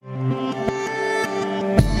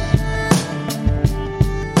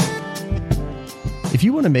If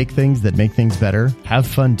you want to make things that make things better, have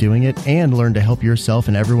fun doing it, and learn to help yourself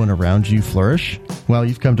and everyone around you flourish, well,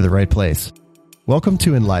 you've come to the right place. Welcome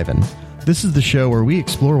to Enliven. This is the show where we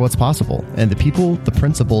explore what's possible and the people, the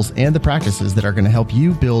principles, and the practices that are going to help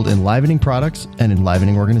you build enlivening products and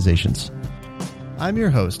enlivening organizations. I'm your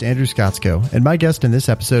host, Andrew Scottsko, and my guest in this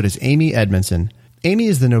episode is Amy Edmondson. Amy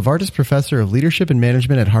is the Novartis Professor of Leadership and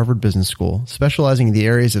Management at Harvard Business School, specializing in the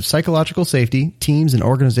areas of psychological safety, teams, and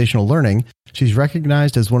organizational learning. She's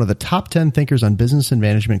recognized as one of the top 10 thinkers on business and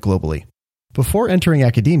management globally. Before entering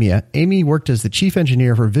academia, Amy worked as the chief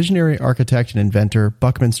engineer for visionary architect and inventor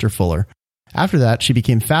Buckminster Fuller. After that, she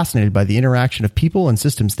became fascinated by the interaction of people and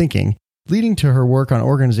systems thinking, leading to her work on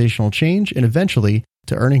organizational change and eventually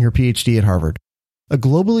to earning her PhD at Harvard. A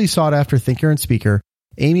globally sought-after thinker and speaker,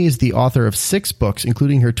 Amy is the author of 6 books,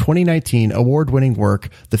 including her 2019 award-winning work,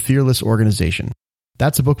 The Fearless Organization.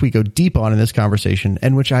 That's a book we go deep on in this conversation,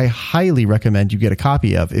 and which I highly recommend you get a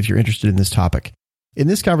copy of if you're interested in this topic. In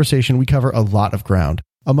this conversation, we cover a lot of ground.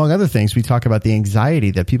 Among other things, we talk about the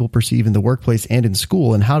anxiety that people perceive in the workplace and in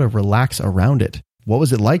school and how to relax around it. What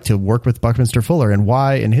was it like to work with Buckminster Fuller, and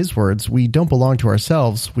why, in his words, we don't belong to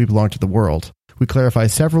ourselves, we belong to the world. We clarify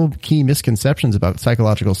several key misconceptions about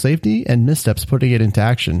psychological safety and missteps putting it into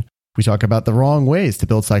action. We talk about the wrong ways to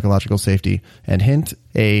build psychological safety, and hint,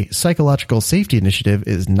 a psychological safety initiative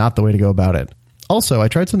is not the way to go about it. Also, I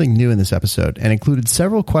tried something new in this episode and included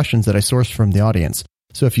several questions that I sourced from the audience.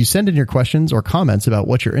 So if you send in your questions or comments about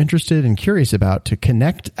what you're interested and curious about to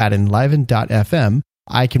connect@enliven.fm,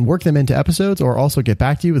 I can work them into episodes or also get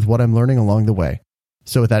back to you with what I'm learning along the way.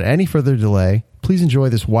 So without any further delay, please enjoy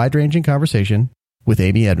this wide-ranging conversation with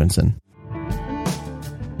Amy Edmondson.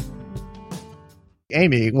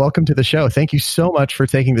 Amy, welcome to the show. Thank you so much for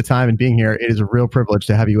taking the time and being here. It is a real privilege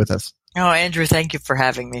to have you with us. Oh, Andrew, thank you for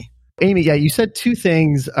having me. Amy, yeah, you said 2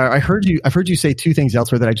 things. I've heard you say 2 things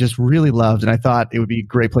elsewhere that I just really loved, and I thought it would be a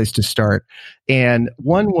great place to start. And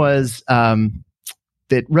one was that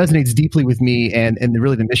resonates deeply with me and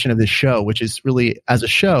really the mission of this show, which is really, as a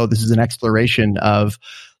show, this is an exploration of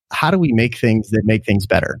how do we make things that make things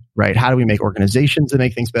better, right? How do we make organizations that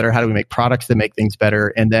make things better? How do we make products that make things better?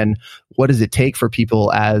 And then what does it take for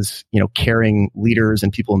people as, caring leaders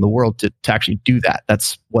and people in the world to actually do that?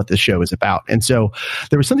 That's what this show is about. And so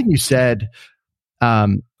there was something you said,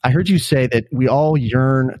 I heard you say that we all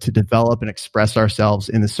yearn to develop and express ourselves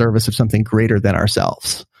in the service of something greater than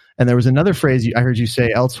ourselves. And there was another phrase I heard you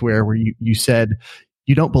say elsewhere where you said,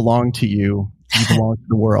 you don't belong to you belong to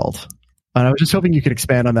the world. And I was just hoping you could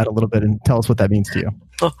expand on that a little bit and tell us what that means to you.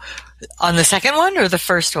 Well, on the second one or the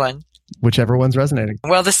first one? Whichever one's resonating.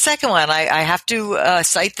 Well, the second one, I have to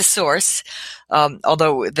cite the source,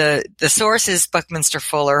 although the source is Buckminster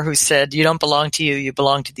Fuller, who said, you don't belong to you, you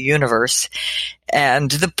belong to the universe. And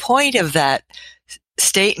the point of that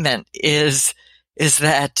statement is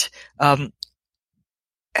that, in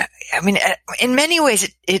many ways,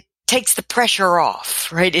 it takes the pressure off,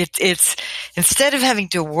 right? It's instead of having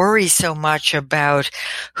to worry so much about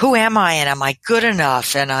who am I and am I good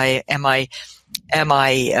enough and am I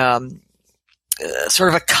sort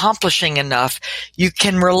of accomplishing enough, you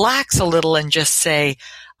can relax a little and just say,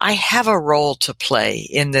 I have a role to play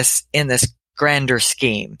in this grander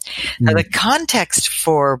scheme. Mm-hmm. Now, the context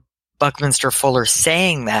for Buckminster Fuller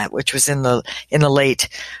saying that, which was in the late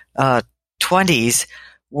 20s,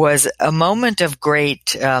 was a moment of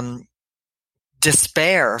great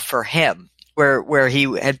despair for him, where he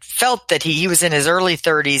had felt that he was in his early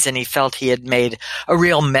 30s and he felt he had made a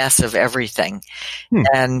real mess of everything.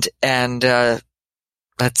 And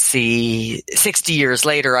let's see, 60 years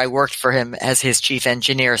later, I worked for him as his chief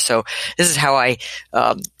engineer. So this is how I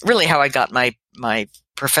got my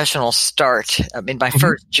professional start. I mean, my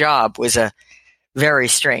first job was a very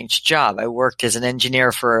strange job. I worked as an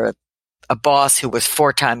engineer for a boss who was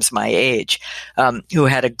 4 times my age, who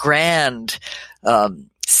had a grand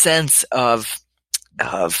sense of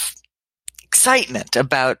excitement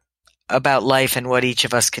about life and what each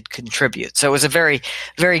of us could contribute. So it was a very,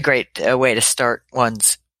 very great way to start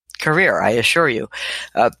one's career, I assure you.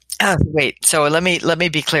 So let me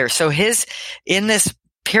be clear. So in this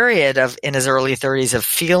period in his early 30s of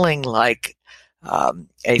feeling like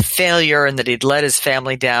a failure and that he'd let his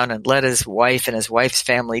family down and let his wife and his wife's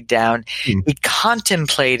family down, he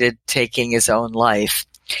contemplated taking his own life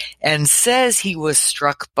and says he was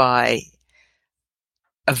struck by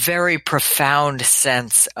a very profound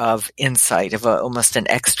sense of insight, of almost an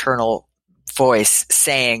external voice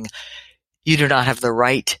saying, you do not have the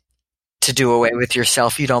right to do away with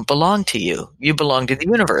yourself. You don't belong to you. You belong to the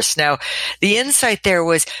universe. Now, the insight there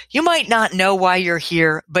was, you might not know why you're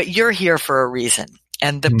here, but you're here for a reason.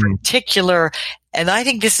 And the particular and I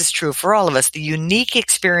think this is true for all of us, the unique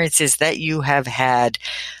experiences that you have had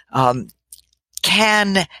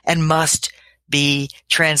can and must be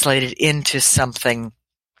translated into something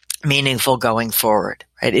meaningful going forward,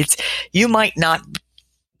 right? You might not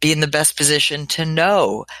be in the best position to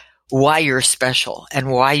know why you're special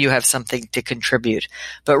and why you have something to contribute,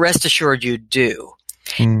 but rest assured you do.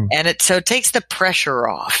 And it takes the pressure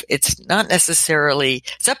off. It's not necessarily,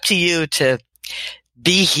 it's up to you to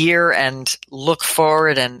be here and look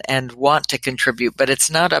forward and want to contribute, but it's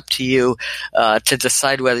not up to you to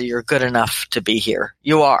decide whether you're good enough to be here.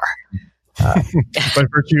 You are. By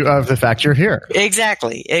virtue of the fact you're here.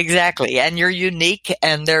 Exactly. And you're unique.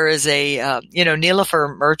 And there is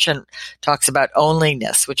Nilofer Merchant talks about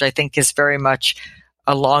onlyness, which I think is very much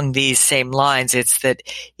along these same lines. It's that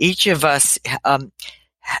each of us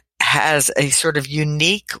has a sort of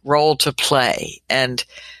unique role to play. And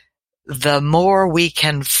the more we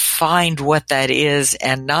can find what that is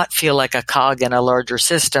and not feel like a cog in a larger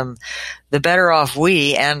system, the better off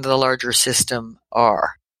we and the larger system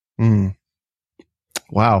are.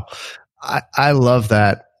 Wow. I love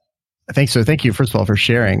that. Thank you, first of all, for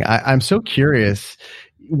sharing. I'm so curious.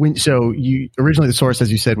 You originally, the source,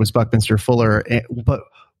 as you said, was Buckminster Fuller, but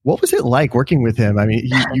what was it like working with him? I mean,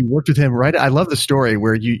 you worked with him, right? I love the story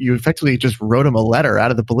where you effectively just wrote him a letter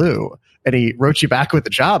out of the blue and he wrote you back with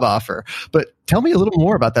a job offer. But tell me a little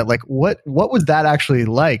more about that. Like, what was that actually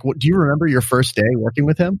like? Do you remember your first day working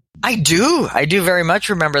with him? I do very much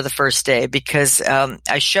remember the first day because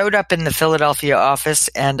I showed up in the Philadelphia office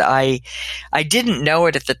and I didn't know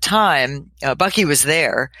it at the time. Bucky was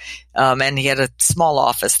there, and he had a small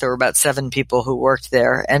office. There were about 7 people who worked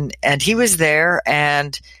there, and he was there,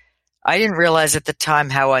 and I didn't realize at the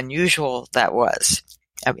time how unusual that was.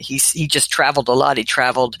 I mean, he just traveled a lot. He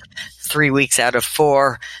traveled 3 weeks out of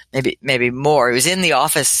 4, maybe more. He was in the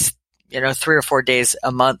office 3 or 4 days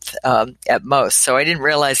a month, at most. So I didn't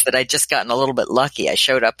realize that I'd just gotten a little bit lucky. I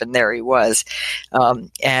showed up and there he was.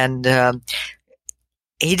 And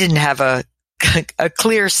he didn't have a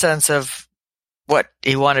clear sense of what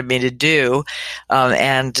he wanted me to do.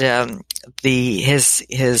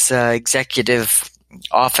 His executive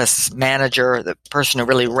office manager, the person who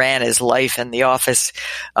really ran his life in the office,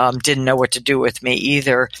 didn't know what to do with me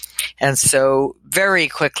either. And so very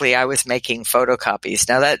quickly I was making photocopies.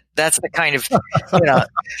 Now that's the kind of,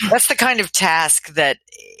 that's the kind of task that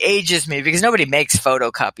ages me because nobody makes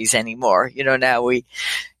photocopies anymore. Now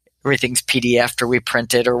everything's PDF or we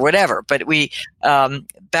print it or whatever. But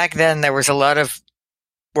back then there was a lot of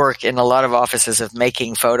work in a lot of offices of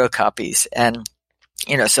making photocopies. And,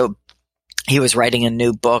 so he was writing a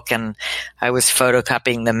new book and I was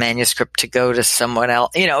photocopying the manuscript to go to someone else.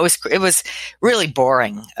 It was really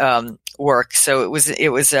boring, work. So it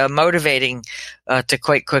was motivating, to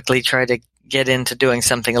quite quickly try to get into doing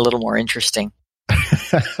something a little more interesting.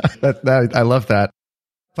 I love that.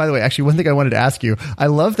 By the way, actually, one thing I wanted to ask you, I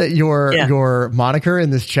love that your moniker in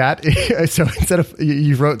this chat. So instead of,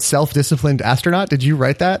 you wrote self-disciplined astronaut, did you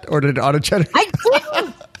write that or did it auto-generate? I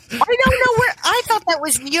didn't. I don't know where. I thought that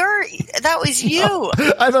was you. No,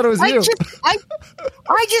 I thought it was you.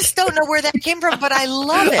 I just don't know where that came from, but I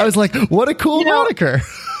love it. I was like, what a cool moniker.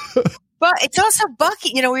 But it's also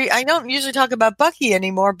Bucky. I don't usually talk about Bucky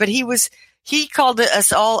anymore, but he called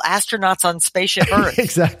us all astronauts on Spaceship Earth.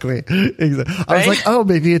 Exactly. I was like,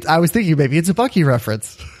 I was thinking maybe it's a Bucky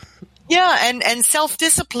reference. Yeah, and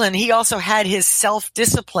self-discipline. He also had his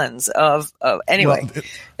self-disciplines anyway. Well,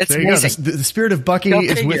 it's amazing. The spirit of Bucky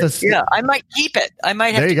is with us. Yeah, I might keep it. I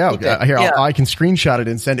might have to keep it. Here, I can screenshot it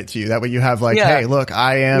and send it to you. That way you have hey, look,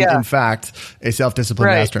 I am in fact a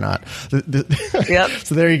self-disciplined astronaut. Yep.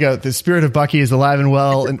 So there you go. The spirit of Bucky is alive and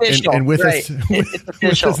well and with us.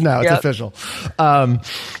 With us now. It's official.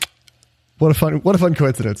 What a fun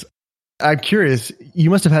coincidence. I'm curious,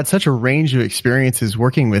 you must have had such a range of experiences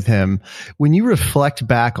working with him. When you reflect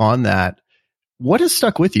back on that, what has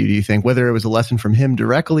stuck with you, do you think? Whether it was a lesson from him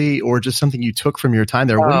directly or just something you took from your time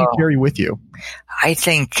there, what do you carry with you? I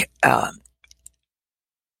think,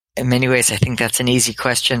 in many ways, I think that's an easy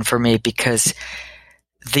question for me because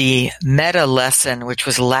the meta lesson, which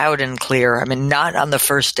was loud and clear, I mean, not on the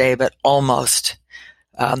first day, but almost,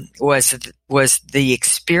 was the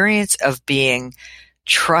experience of being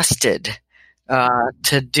trusted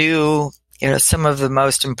to do some of the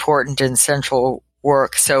most important and central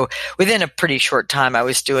work. So within a pretty short time, I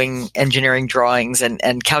was doing engineering drawings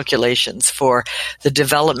and calculations for the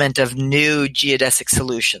development of new geodesic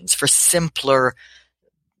solutions for simpler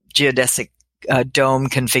geodesic dome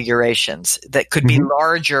configurations that could be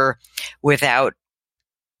larger without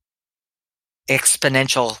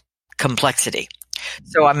exponential complexity.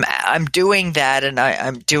 So I'm doing that, and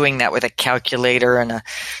I'm doing that with a calculator and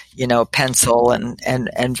a pencil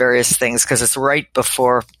and various things, because it's right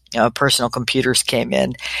before personal computers came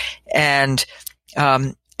in, and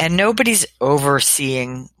nobody's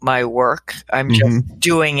overseeing my work. I'm just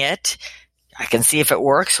doing it. I can see if it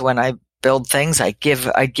works when I build things. I give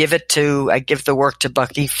the work to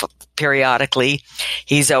Bucky periodically.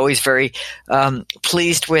 He's always very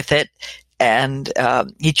pleased with it. And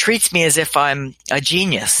he treats me as if I'm a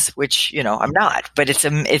genius, which, I'm not. But it's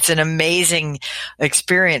an amazing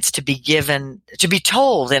experience to be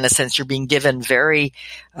told, in a sense, you're being given very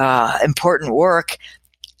important work,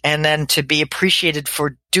 and then to be appreciated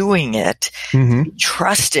for doing it,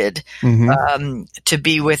 trusted, to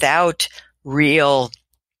be without real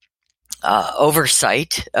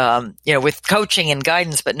oversight, with coaching and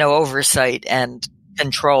guidance, but no oversight and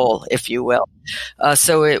control, if you will.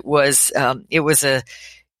 So it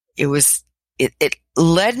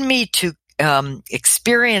led me to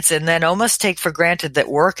experience and then almost take for granted that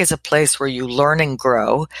work is a place where you learn and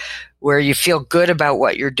grow, where you feel good about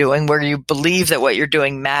what you're doing, where you believe that what you're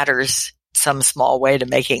doing matters some small way to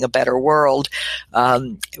making a better world,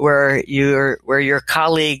 where your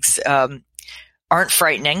colleagues aren't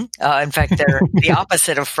frightening. In fact, they're the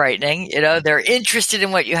opposite of frightening. They're interested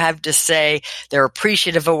in what you have to say. They're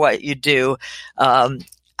appreciative of what you do.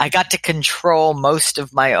 I got to control most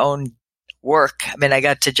of my own work. I mean, I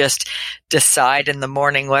got to just decide in the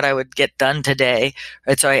morning what I would get done today.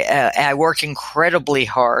 Right? So I work incredibly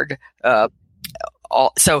hard.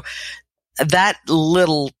 So that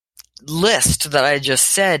little list that I just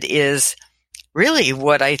said is really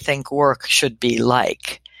what I think work should be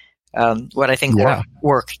like. What I think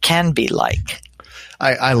work can be like.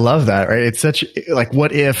 I love that, right? It's such like,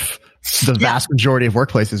 what if the vast majority of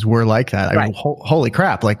workplaces were like that? I mean, holy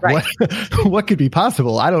crap. Like what could be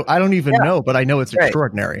possible? I don't even know, but I know it's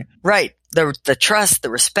extraordinary. Right. The trust, the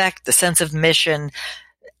respect, the sense of mission,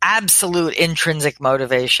 absolute intrinsic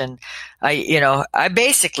motivation. I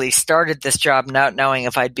basically started this job not knowing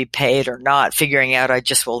if I'd be paid or not, figuring out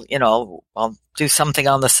I'll do something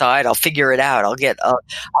on the side. I'll figure it out.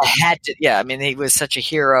 I had to, I mean, he was such a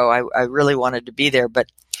hero. I really wanted to be there, but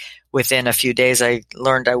within a few days, I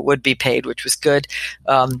learned I would be paid, which was good.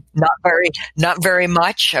 Not very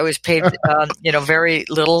much. I was paid, very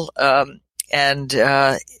little. And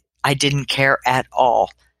I didn't care at all.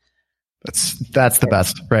 That's the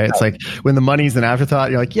best, right? It's like when the money's an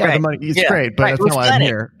afterthought, you're like, the money is great, but that's not why I'm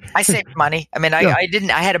here. I saved money. I mean,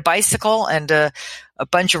 I had a bicycle and a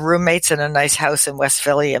bunch of roommates and a nice house in West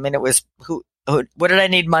Philly. I mean, it was what did I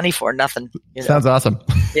need money for? Nothing. Sounds awesome.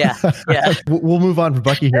 Yeah. We'll move on from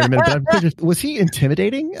Bucky here in a minute. But I'm curious, was he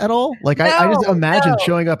intimidating at all? Like, I just imagine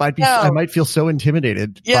showing up, I might feel so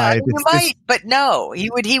intimidated. Yeah, you might, but no,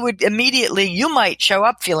 he would immediately. You might show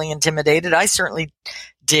up feeling intimidated. I certainly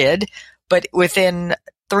did. But within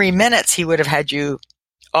 3 minutes, he would have had you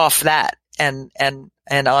off that and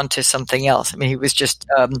onto something else. I mean, he was just,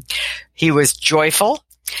 he was joyful.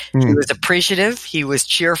 He was appreciative. He was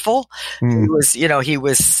cheerful. He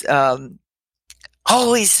was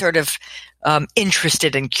always sort of,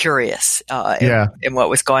 interested and curious, in what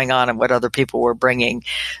was going on and what other people were bringing.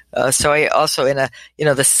 So I also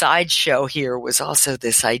the sideshow here was also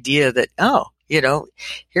this idea that,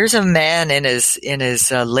 here's a man in his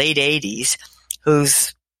late 80s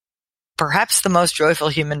who's perhaps the most joyful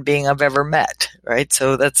human being I've ever met, right?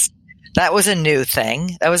 So that was a new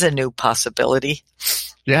thing. That was a new possibility.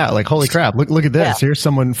 Yeah, like, holy crap, look at this. Yeah. Here's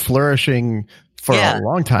someone flourishing for a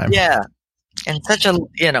long time. Yeah. And such a,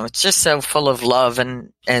 it's just so full of love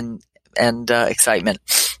and excitement.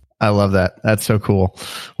 I love that. That's so cool.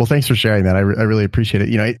 Well, thanks for sharing that. I really appreciate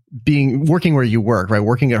it. Working where you work, right?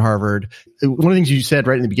 Working at Harvard. One of the things you said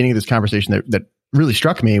right in the beginning of this conversation that really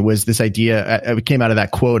struck me was this idea. It came out of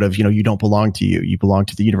that quote of, you don't belong to you belong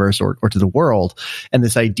to the universe or to the world. And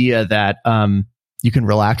this idea that, you can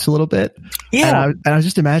relax a little bit. Yeah. And I was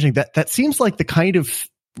just imagining that seems like it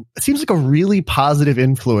seems like a really positive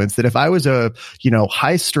influence that if I was a,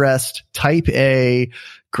 high stressed type A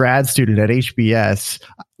grad student at HBS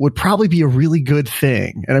would probably be a really good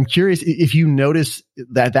thing. And I'm curious if you notice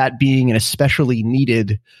that being an especially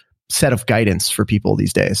needed set of guidance for people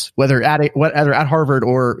these days, whether at Harvard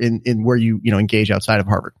or in where you engage outside of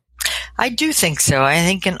Harvard. I do think so. I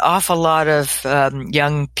think an awful lot of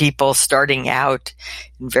young people starting out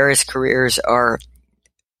in various careers are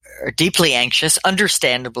deeply anxious,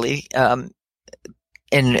 understandably.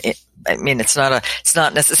 It's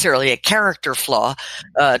not necessarily a character flaw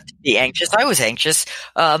to be anxious. I was anxious,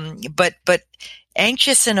 but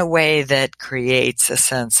anxious in a way that creates a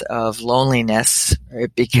sense of loneliness,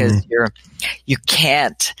 right? Because you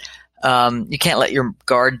can't let your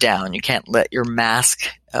guard down. You can't let your mask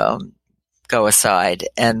go aside.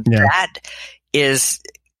 And that is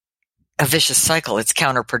a vicious cycle. It's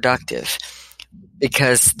counterproductive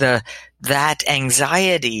because that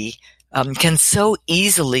anxiety can so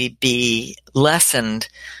easily be lessened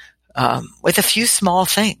with a few small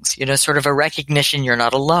things, sort of a recognition you're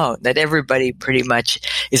not alone, that everybody pretty much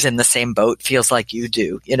is in the same boat, feels like you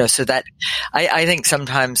do, so that I think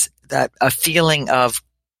sometimes that a feeling of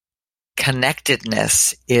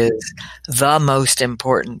connectedness is the most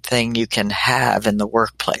important thing you can have in the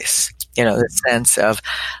workplace. The sense of,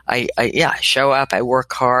 I show up, I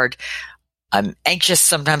work hard. I'm anxious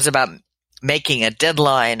sometimes about making a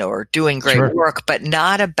deadline or doing great work, but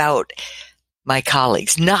not about my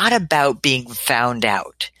colleagues, not about being found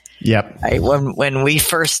out. Yep. Right? When we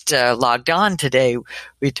first logged on today,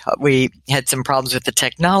 we had some problems with the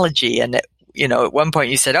technology, and at one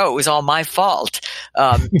point you said, "Oh, it was all my fault.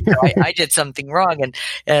 I did something wrong,"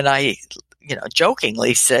 and I,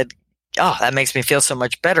 jokingly said, "Oh, that makes me feel so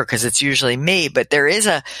much better because it's usually me." But there is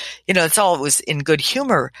it's always in good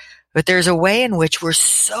humor, but there's a way in which we're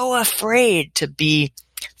so afraid to be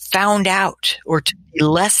found out or to be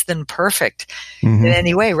less than perfect in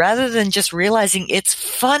any way, rather than just realizing it's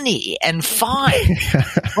funny and fine.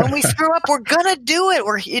 When we screw up, we're going to do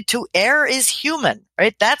it. To err is human,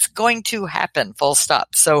 right? That's going to happen, full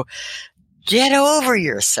stop. So get over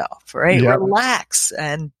yourself, right? Yep. Relax.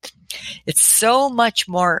 And it's so much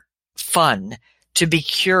more fun to be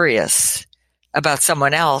curious about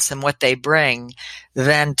someone else and what they bring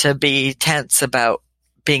than to be tense about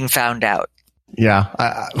being found out. Yeah,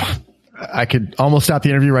 I could almost stop the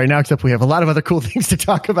interview right now, except we have a lot of other cool things to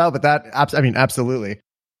talk about. But absolutely.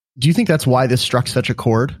 Do you think that's why this struck such a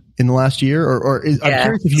chord in the last year? I'm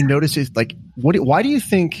curious if you noticed it, like, why do you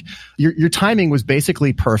think your timing was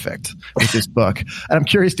basically perfect with this book? And I'm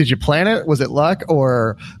curious, did you plan it? Was it luck?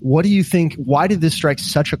 Or what do you think? Why did this strike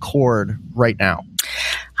such a chord right now?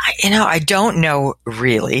 I don't know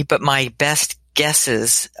really, but my best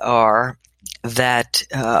guesses are that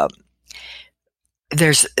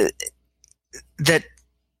there's that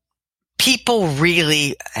people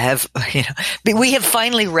really have, we have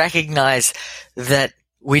finally recognized that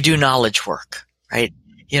we do knowledge work, right?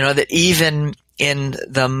 That even in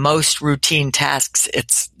the most routine tasks,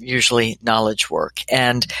 it's usually knowledge work,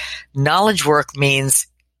 and knowledge work means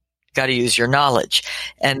got to use your knowledge,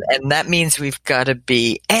 and that means we've got to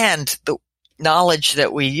be, and the knowledge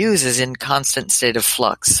that we use is in constant state of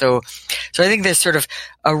flux. So I think there's sort of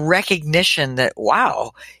a recognition that,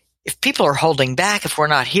 wow, if people are holding back, if we're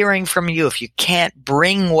not hearing from you, if you can't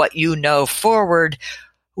bring what you know forward,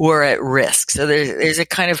 we're at risk. So there's a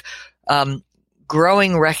kind of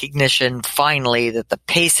growing recognition finally that the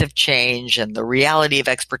pace of change and the reality of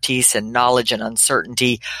expertise and knowledge and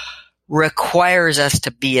uncertainty requires us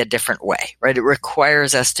to be a different way, right? It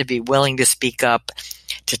requires us to be willing to speak up,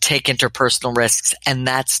 to take interpersonal risks, and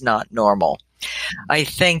that's not normal. I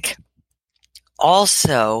think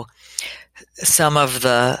also some of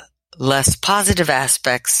the less positive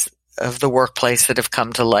aspects of the workplace that have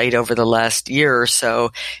come to light over the last year or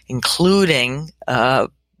so, including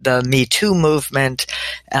the Me Too movement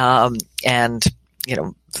and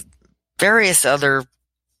various other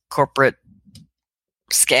corporate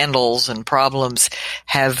scandals and problems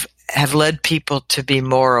have led people to be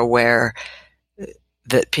more aware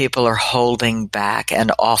that people are holding back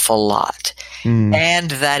an awful lot,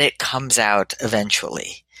 and that it comes out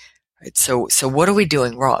eventually. Right? So what are we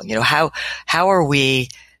doing wrong? How are we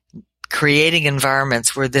creating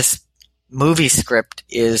environments where this movie script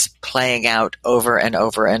is playing out over and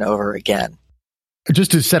over and over again?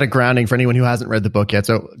 Just to set a grounding for anyone who hasn't read the book yet.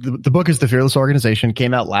 So the book is The Fearless Organization,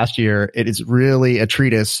 came out last year. It is really a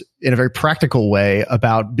treatise in a very practical way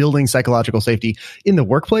about building psychological safety in the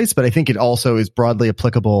workplace. But I think it also is broadly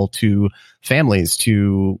applicable to families,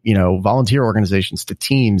 to, volunteer organizations, to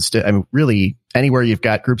teams, to, really anywhere you've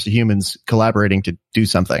got groups of humans collaborating to do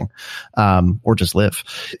something, or just live.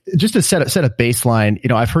 Just to set a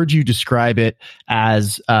baseline, I've heard you describe it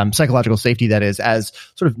as psychological safety, that is, as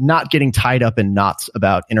sort of not getting tied up in knots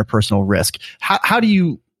about interpersonal risk. How do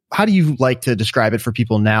you like to describe it for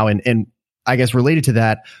people now? And I guess related to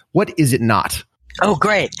that, what is it not? Oh,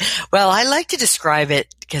 great. Well, I like to describe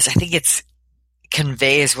it because I think it's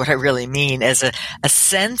conveys what I really mean as a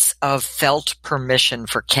sense of felt permission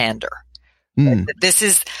for candor. This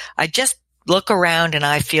is, I just look around and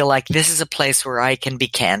I feel like this is a place where I can be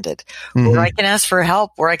candid, where I can ask for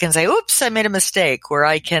help, where I can say, oops, I made a mistake, where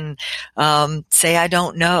I can say I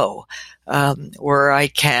don't know, where I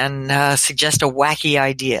can suggest a wacky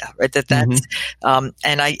idea, right? That's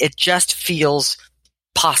it just feels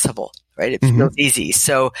possible, right? It feels easy.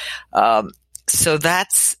 So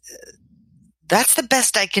that's the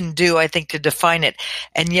best I can do, I think, to define it.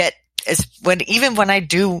 And yet, even when I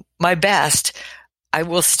do my best, I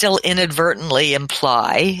will still inadvertently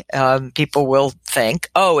imply, people will think,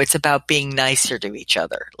 oh, it's about being nicer to each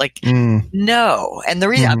other. Like, no. And the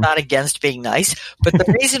reason I'm not against being nice, but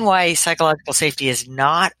the reason why psychological safety is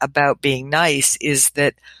not about being nice is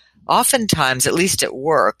that oftentimes, at least at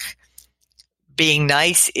work, being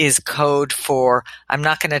nice is code for, I'm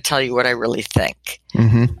not going to tell you what I really think.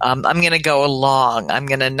 I'm going to go along. I'm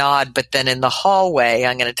going to nod, but then in the hallway,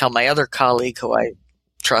 I'm going to tell my other colleague who I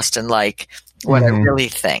trust and like what I really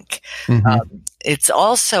think. It's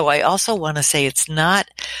also, I also want to say it's not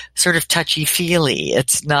sort of touchy-feely.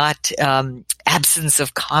 It's not absence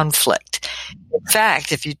of conflict. In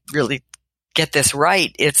fact, if you really get this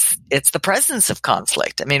right, it's the presence of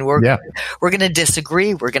conflict. I mean, we're going to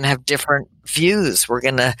disagree. We're going to have different views. We're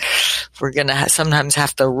going to sometimes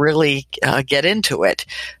have to really get into it.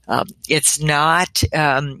 It's not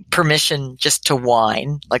permission just to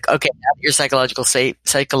whine. Like, okay, now that you're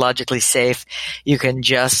psychologically safe, you can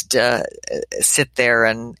just sit there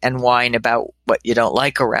and whine about what you don't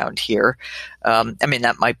like around here. I mean,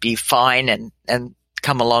 that might be fine and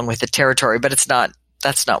come along with the territory, but it's not.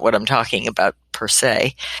 That's not what I'm talking about per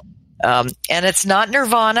se. And it's not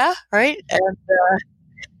nirvana, right?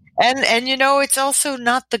 And it's also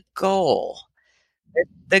not the goal.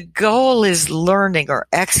 The goal is learning or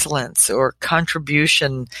excellence or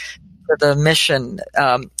contribution for the mission.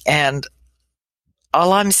 And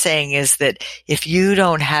all I'm saying is that if you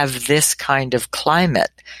don't have this kind of climate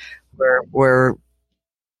where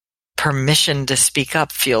permission to speak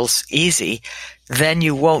up feels easy, then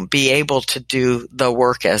you won't be able to do the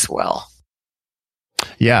work as well.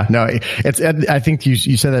 Yeah, no, I think you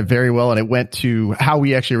said that very well. And it went to how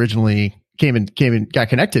we actually originally came and got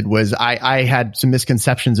connected was I had some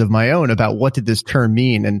misconceptions of my own about what did this term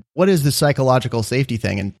mean and what is the psychological safety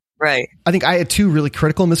thing. And right. I think I had two really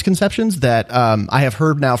critical misconceptions that I have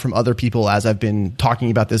heard now from other people as I've been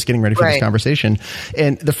talking about this, getting ready for this conversation.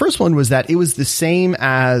 And the first one was that it was the same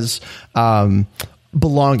as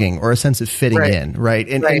belonging or a sense of fitting in, right?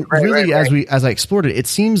 And really, as I explored it, it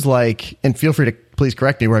seems like, and feel free to please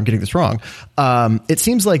correct me where I'm getting this wrong. It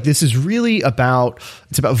seems like this is really about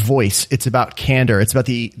voice. It's about candor. It's about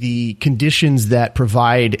the conditions that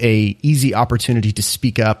provide a easy opportunity to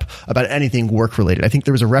speak up about anything work related. I think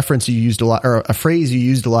there was a reference you used a lot, or a phrase you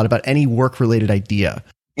used a lot about any work related idea.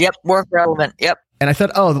 Yep. Work relevant. Yep. And I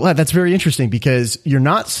thought, oh, wow, that's very interesting because you're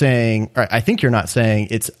not saying, or I think you're not saying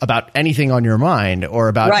it's about anything on your mind or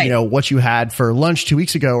about, what you had for lunch 2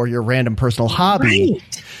 weeks ago or your random personal hobby.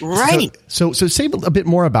 Right. So say a bit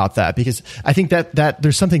more about that because I think that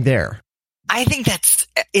there's something there. I think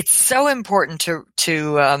it's so important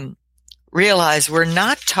to realize I'm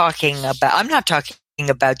not talking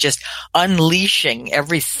about just unleashing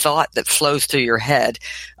every thought that flows through your head.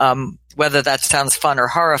 Whether that sounds fun or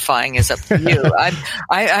horrifying is up to you.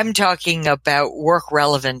 I'm talking about work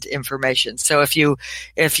relevant information. So if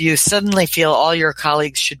you suddenly feel all your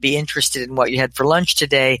colleagues should be interested in what you had for lunch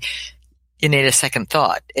today, you need a second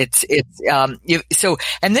thought. And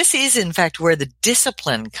this is in fact where the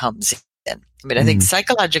discipline comes in. I mean, I think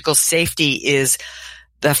psychological safety is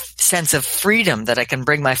the sense of freedom that I can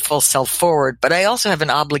bring my full self forward, but I also have an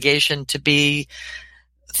obligation to be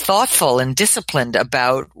thoughtful and disciplined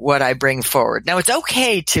about what I bring forward. Now, it's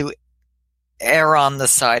okay to err on the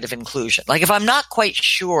side of inclusion. Like if I'm not quite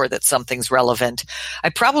sure that something's relevant, I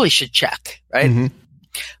probably should check, right?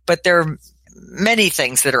 But there are many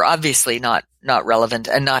things that are obviously not relevant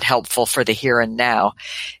and not helpful for the here and now.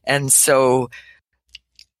 And so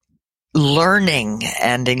learning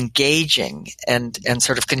and engaging and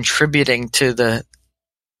sort of contributing to the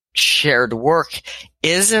shared work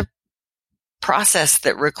is a process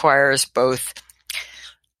that requires both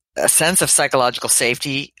a sense of psychological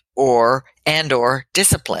safety or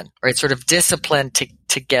discipline, right? Sort of discipline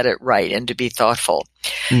to get it right and to be thoughtful.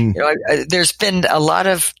 There's been a lot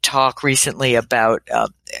of talk recently about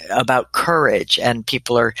courage, and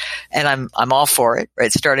people are, and I'm all for it,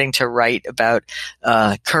 right? Starting to write about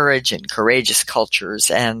courage and courageous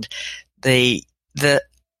cultures, and the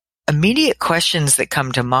immediate questions that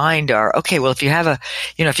come to mind are, okay, well, if you have a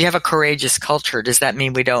courageous culture, does that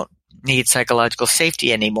mean we don't need psychological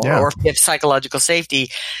safety anymore? Yeah. Or if you have psychological safety,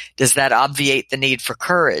 does that obviate the need for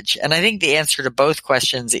courage? And I think the answer to both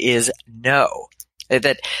questions is no.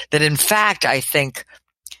 That in fact, I think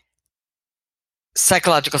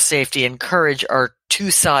psychological safety and courage are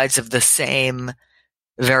two sides of the same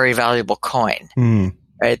very valuable coin,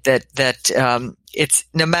 right? That it's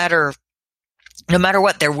no matter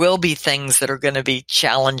what, there will be things that are going to be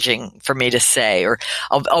challenging for me to say, or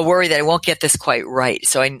I'll worry that I won't get this quite right.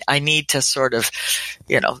 So I need to sort of,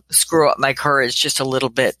 screw up my courage just a little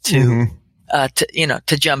bit to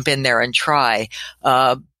jump in there and try.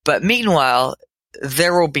 But meanwhile,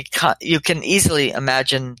 there will be, you can easily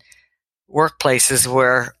imagine workplaces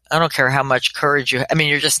where I don't care how much courage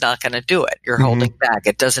you're just not going to do it. You're holding back.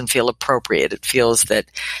 It doesn't feel appropriate. It feels that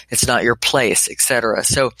it's not your place, etc.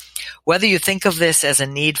 So whether you think of this as a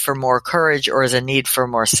need for more courage or as a need for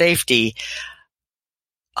more safety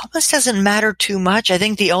almost doesn't matter too much. I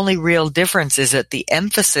think the only real difference is that the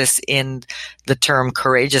emphasis in the term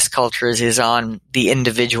courageous cultures is on the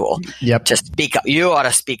individual. Yep. To speak up. You ought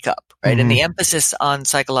to speak up. Right. And the emphasis on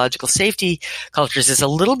psychological safety cultures is a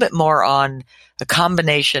little bit more on a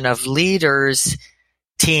combination of leaders,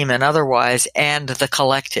 team and otherwise, and the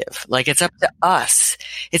collective. Like it's up to us.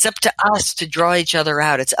 It's up to us to draw each other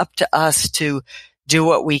out. It's up to us to do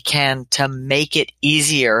what we can to make it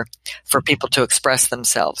easier for people to express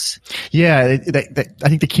themselves. Yeah, I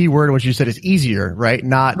think the key word in what you said is easier, right?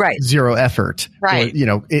 Not zero effort. Right.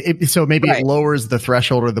 Or, so maybe it lowers the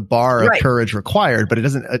threshold or the bar of courage required, but it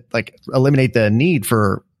doesn't eliminate the need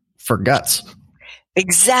for guts.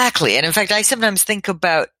 Exactly. And in fact, I sometimes think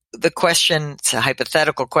about the question, it's a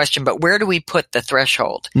hypothetical question, but where do we put the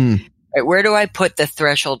threshold? Right? Where do I put the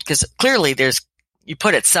threshold? Because clearly you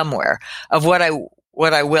put it somewhere of what I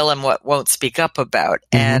will and what won't speak up about.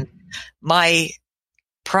 And my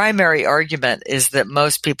primary argument is that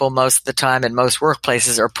most people, most of the time in most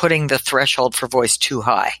workplaces are putting the threshold for voice too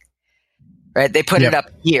high, right? They put it up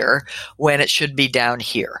here when it should be down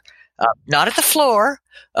here, not at the floor,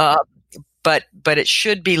 but it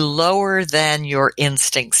should be lower than your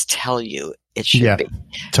instincts tell you it should be.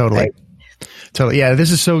 Totally. Right? Totally. Yeah,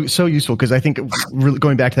 this is so useful because I think really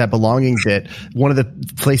going back to that belonging bit, one of the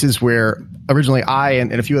places where originally I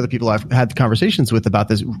and a few other people I've had conversations with about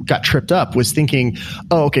this got tripped up was thinking,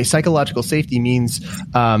 oh, okay, psychological safety means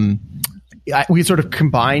we sort of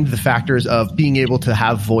combined the factors of being able to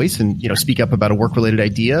have voice and speak up about a work-related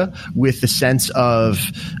idea with the sense of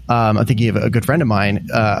I'm thinking of a good friend of mine,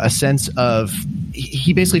 a sense of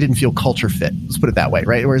he basically didn't feel culture fit. Let's put it that way,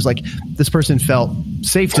 right? Whereas like this person felt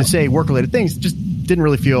safe to say work-related things, just didn't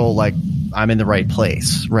really feel like I'm in the right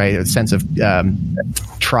place, right? A sense of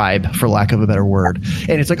tribe, for lack of a better word.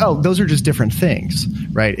 And it's like, oh, those are just different things,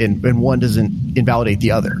 right? And one doesn't invalidate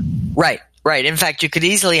the other. Right. In fact, you could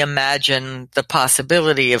easily imagine the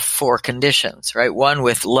possibility of 4 conditions, right? One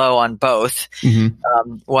with low on both,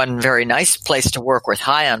 one very nice place to work with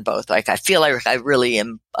high on both. Like I feel like I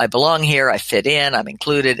belong here, I fit in, I'm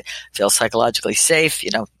included, feel psychologically safe.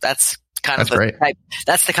 That's the type,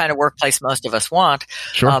 that's the kind of workplace most of us want.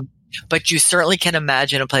 Sure. But you certainly can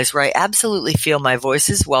imagine a place where I absolutely feel my voice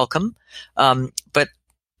is welcome, but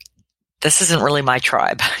this isn't really my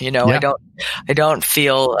tribe. I don't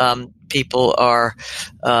feel people are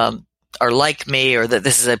like me, or that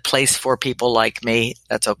this is a place for people like me.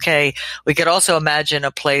 That's okay. We could also imagine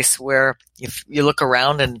a place where if you look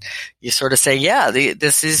around and you sort of say, yeah,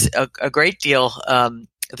 this is a great deal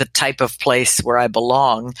the type of place where I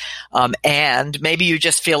belong. And maybe you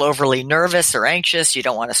just feel overly nervous or anxious. You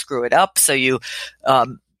don't want to screw it up. So you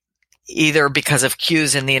either because of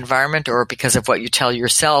cues in the environment or because of what you tell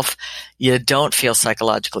yourself, you don't feel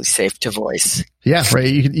psychologically safe to voice. Yeah, right.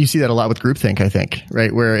 You see that a lot with groupthink, I think,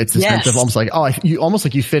 right? Where it's this sense of almost like,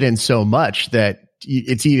 you fit in so much that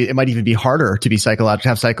it might even be harder to be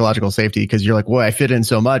have psychological safety because you're like, well, I fit in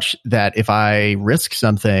so much that if I risk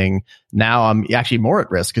something, now I'm actually more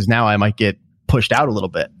at risk because now I might get pushed out a little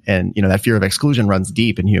bit. And, that fear of exclusion runs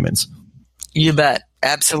deep in humans. You bet.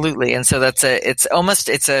 Absolutely. And so it's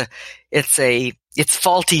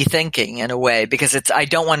faulty thinking in a way because I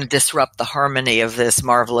don't want to disrupt the harmony of this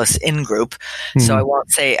marvelous in-group. So I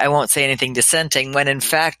won't say anything dissenting when in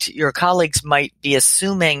fact your colleagues might be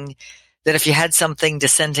assuming that if you had something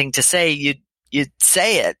dissenting to say, you'd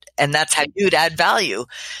say it and that's how you'd add value.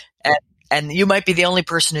 And you might be the only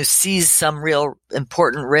person who sees some real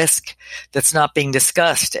important risk that's not being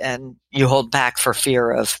discussed and you hold back for fear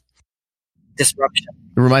of disruption.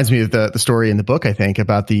 It reminds me of the story in the book, I think,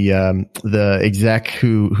 about the exec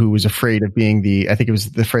who was afraid of being I think it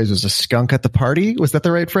was, the phrase was, a skunk at the party. Was that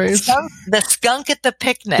the right phrase? The skunk at the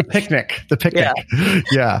picnic. The picnic.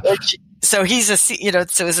 Yeah. So he's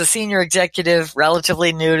so as a senior executive,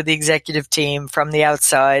 relatively new to the executive team from the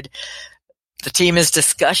outside. The team is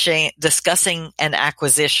discussing an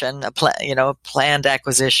acquisition, a planned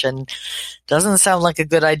acquisition. Doesn't sound like a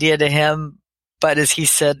good idea to him. But as he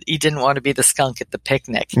said, he didn't want to be the skunk at the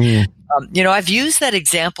picnic. I've used that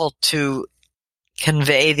example to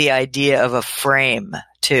convey the idea of a frame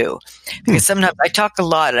too, because sometimes I talk a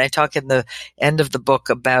lot, and I talk in the end of the book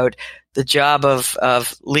about the job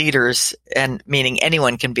of leaders, and meaning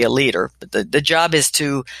anyone can be a leader, but the job is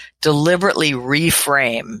to deliberately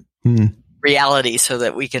reframe reality so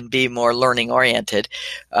that we can be more learning oriented.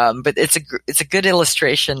 But it's a good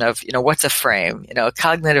illustration of, what's a frame. A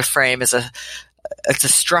cognitive frame is it's a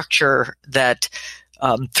structure that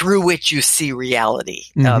through which you see reality,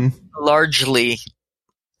 largely,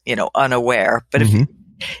 unaware. But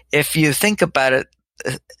if you think about it,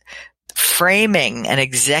 framing an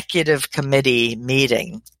executive committee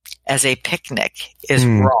meeting as a picnic is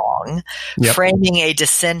wrong. Yep. Framing a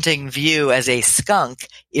dissenting view as a skunk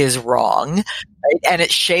is wrong, right? And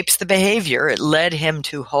it shapes the behavior. It led him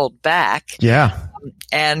to hold back. Yeah.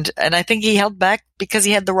 And I think he held back because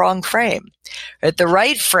he had the wrong frame. Right? The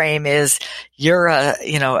right frame is you're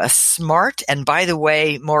a smart, and by the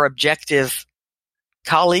way, more objective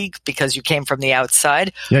colleague because you came from the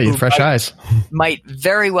outside. Yeah, you have fresh eyes. Might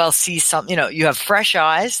very well see something, you have fresh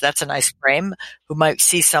eyes. That's a nice frame. Who might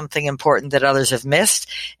see something important that others have missed.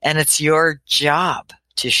 And it's your job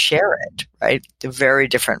to share it, right? A very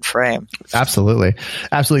different frame. Absolutely.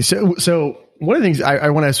 Absolutely. So one of the things I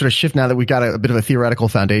want to sort of shift now that we've got a bit of a theoretical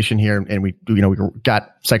foundation here, and we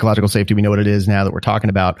got psychological safety. We know what it is now that we're talking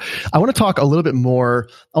about. I want to talk a little bit more.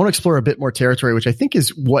 I want to explore a bit more territory, which I think is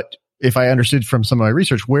what, if I understood from some of my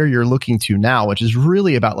research, where you're looking to now, which is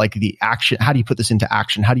really about like the action. How do you put this into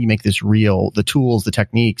action? How do you make this real? The tools, the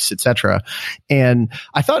techniques, etc. And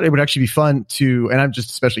I thought it would actually be fun and I'm just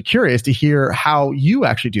especially curious to hear how you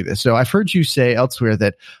actually do this. So I've heard you say elsewhere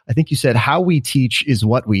that I think you said how we teach is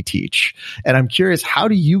what we teach. And I'm curious, how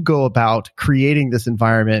do you go about creating this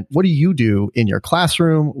environment? What do you do in your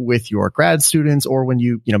classroom with your grad students, or when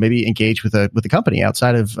you maybe engage with a company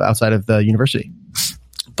outside of the university?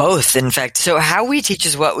 Both, in fact. So how we teach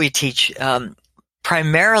is what we teach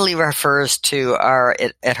primarily refers to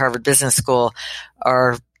at Harvard Business School,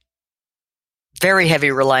 our very heavy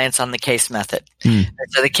reliance on the case method.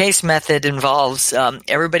 So the case method involves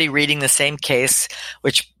everybody reading the same case,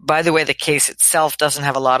 which, by the way, the case itself doesn't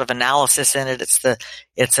have a lot of analysis in it.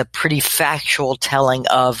 It's a pretty factual telling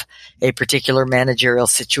of a particular managerial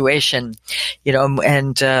situation,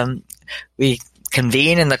 and we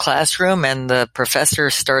convene in the classroom, and the professor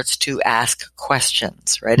starts to ask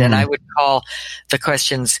questions, right? And I would call the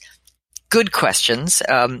questions good questions,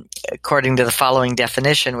 according to the following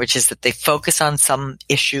definition, which is that they focus on some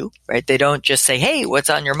issue, right? They don't just say, "Hey, what's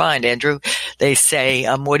on your mind, Andrew?" They say,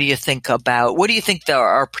 what do you think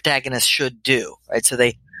our protagonist should do, right? So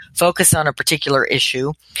they focus on a particular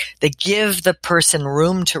issue. They give the person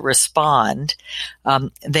room to respond.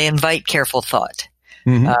 They invite careful thought.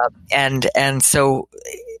 And so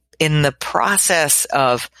in the process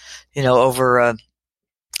of, over a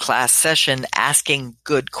class session, asking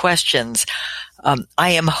good questions, I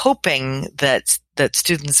am hoping that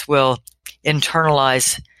students will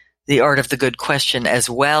internalize the art of the good question, as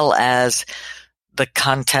well as the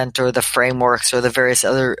content or the frameworks or the various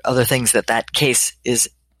other things that case is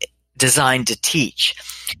designed to teach.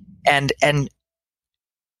 And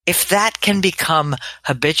if that can become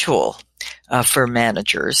habitual, for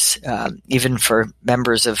managers, even for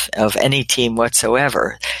members of any team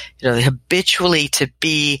whatsoever, habitually to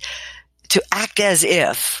act as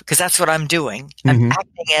if, because that's what I'm doing. I'm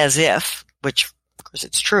acting as if, which of course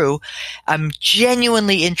it's true. I'm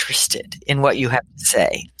genuinely interested in what you have to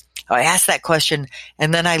say. I ask that question,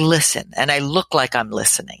 and then I listen, and I look like I'm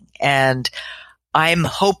listening. And I'm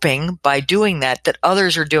hoping by doing that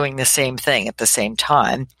others are doing the same thing at the same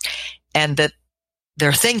time, and that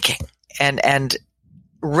they're thinking and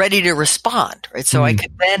ready to respond, right? So I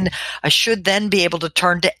should then be able to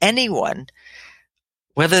turn to anyone,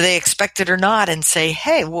 whether they expect it or not, and say,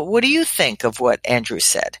 "Hey, what do you think of what Andrew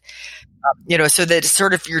said?" So that it's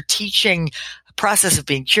sort of, you're teaching a process of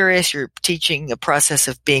being curious. You're teaching a process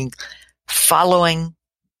of following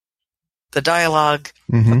the dialogue,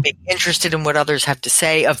 of being interested in what others have to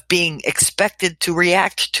say, of being expected to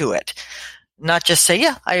react to it. Not just say,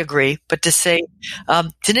 "Yeah, I agree," but to say,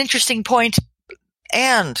 "It's an interesting point,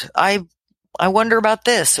 and I I wonder about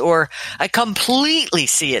this, or I completely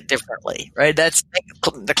see it differently, right? That's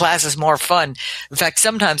the class is more fun. In fact,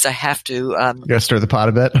 sometimes I have to, You gotta stir the pot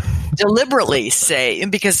a bit. deliberately say,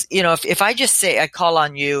 because, if I just say, I call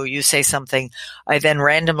on you, you say something, I then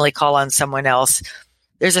randomly call on someone else,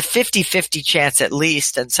 there's a 50-50 chance at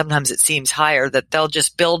least, and sometimes it seems higher, that they'll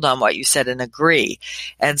just build on what you said and agree.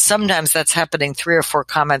 And sometimes that's happening 3 or 4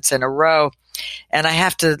 comments in a row. And I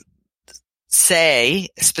have to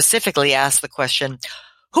specifically ask the question,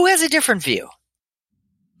 who has a different view?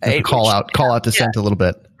 Right? Call out dissent a little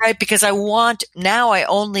bit. Right. Because I'm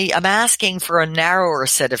asking for a narrower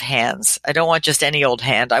set of hands. I don't want just any old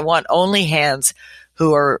hand. I want only hands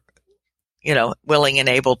who are, willing and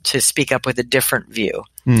able to speak up with a different view.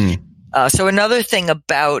 So another thing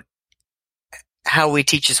about how we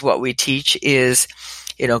teach is what we teach is,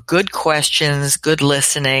 good questions, good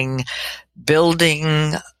listening,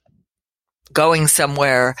 building, going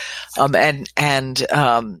somewhere, and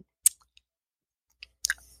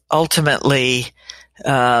ultimately,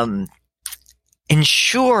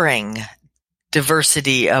 ensuring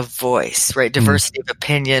diversity of voice, right? Diversity of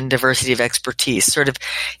opinion, diversity of expertise, sort of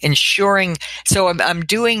ensuring. So I'm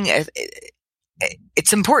doing,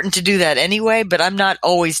 it's important to do that anyway, but I'm not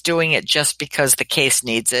always doing it just because the case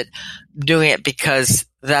needs it. I'm doing it because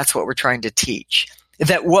that's what we're trying to teach.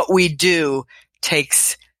 That what we do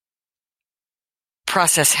takes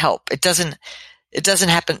process help. It doesn't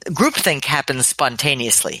happen. Groupthink happens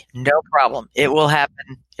spontaneously. No problem. It will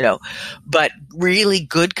happen, but really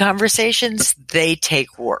good conversations, they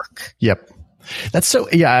take work. Yep. That's so,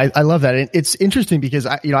 yeah, I love that. It's interesting because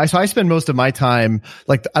I spend most of my time,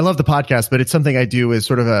 like, I love the podcast, but it's something I do as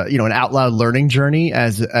sort of an out loud learning journey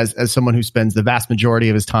as someone who spends the vast majority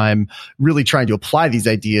of his time really trying to apply these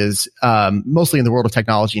ideas, mostly in the world of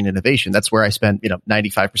technology and innovation. That's where I spend,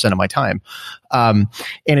 95% of my time. And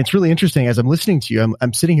it's really interesting as I'm listening to you,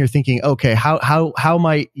 I'm sitting here thinking, okay, how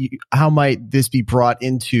might this be brought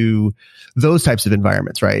into those types of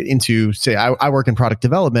environments, right? Into, say, I work in product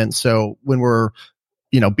development. So when we're,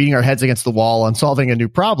 beating our heads against the wall on solving a new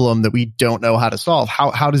problem that we don't know how to solve,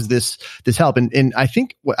 how does this help? And I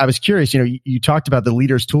think I was curious, you talked about the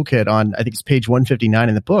leader's toolkit on, I think it's page 159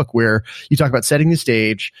 in the book, where you talk about setting the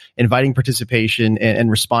stage, inviting participation,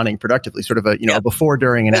 and responding productively, sort of a before,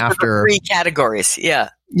 during, and after. 3 categories. Yeah.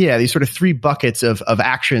 Yeah. These sort of 3 buckets of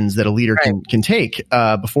actions that a leader can take,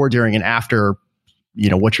 before, during, and after,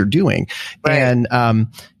 what you're doing. Right. And,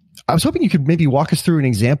 I was hoping you could maybe walk us through an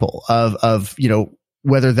example of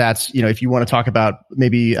whether that's, if you want to talk about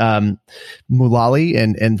maybe, Mulally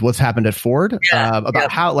and what's happened at Ford,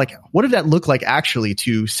 how, like, what did that look like actually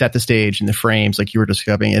to set the stage and the frames like you were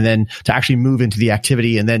describing, and then to actually move into the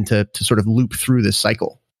activity and then to sort of loop through this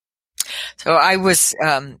cycle? So I was,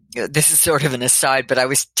 this is sort of an aside, but I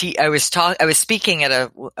was speaking at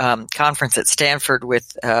a conference at Stanford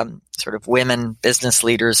with sort of women business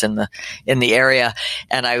leaders in the area,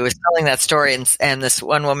 and I was telling that story, and this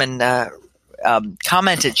one woman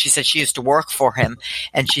commented. She said she used to work for him,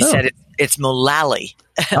 and she said it's Mulally.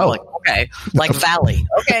 I'm like, okay, like Valley.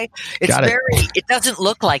 Okay, it doesn't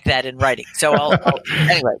look like that in writing. So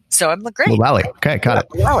anyway. So I'm like, great. Mulally. Okay, got it.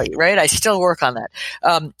 Mulally, right? I still work on that.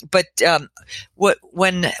 But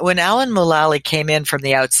when Alan Mulally came in from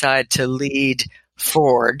the outside to lead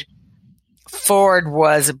Ford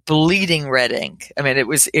was bleeding red ink. I mean, it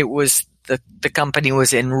was the company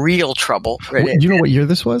was in real trouble. Right? Do you know what year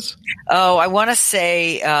this was? Oh, I want to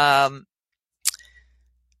say.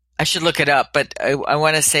 I should look it up, but I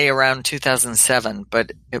want to say around 2007,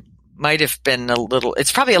 but it might have been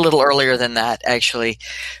it's probably a little earlier than that, actually,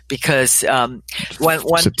 because when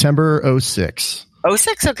September 06.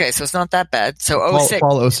 06? Okay, so it's not that bad. So 06.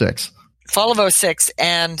 Fall 06. Fall of 06,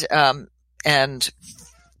 and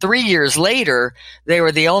 3 years later, they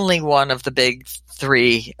were the only one of the big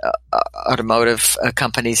 3 automotive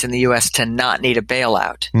companies in the U.S. to not need a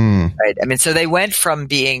bailout. Right? I mean, so they went from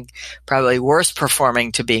being probably worst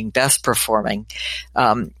performing to being best performing.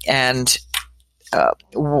 And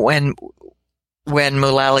when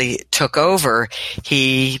Mulally took over,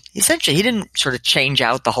 he didn't sort of change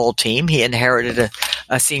out the whole team. He inherited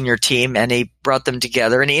a senior team, and he brought them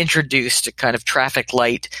together, and he introduced a kind of traffic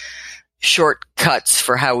light shortcuts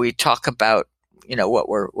for how we talk about what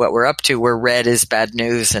we're up to, where red is bad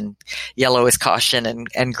news and yellow is caution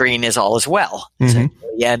and green is all is well. Mm-hmm.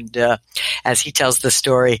 And as he tells the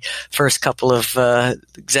story, first couple of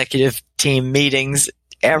executive team meetings,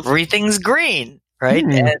 everything's green, right?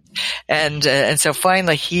 Mm-hmm. And so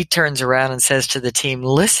finally he turns around and says to the team,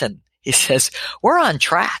 listen, he says, we're on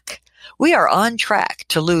track. we are on track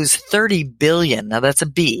to lose 30 billion. Now that's a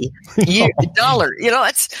B dollar.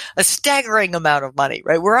 It's a staggering amount of money,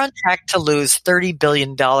 right? We're on track to lose $30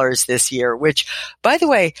 billion this year, which, by the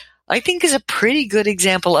way, I think is a pretty good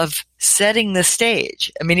example of setting the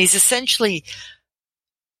stage. I mean, he's essentially,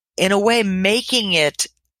 in a way, making it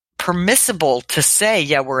permissible to say,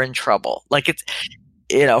 yeah, we're in trouble. Like it's,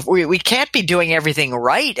 we can't be doing everything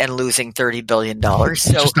right and losing $30 billion. So it's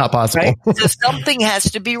just not possible. Right? So something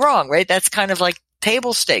has to be wrong, right? That's kind of like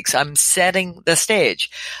table stakes. I'm setting the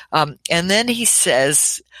stage. And then he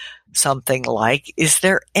says something like, is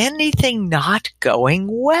there anything not going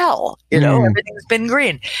well? Everything's been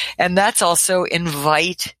green. And that's also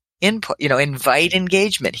invite input, invite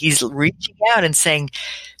engagement. He's reaching out and saying,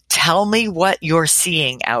 tell me what you're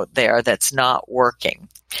seeing out there that's not working.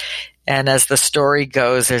 And as the story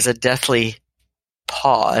goes, there's a deathly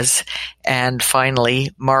pause. And finally,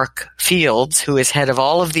 Mark Fields, who is head of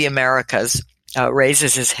all of the Americas,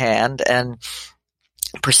 raises his hand and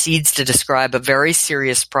proceeds to describe a very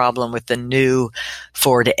serious problem with the new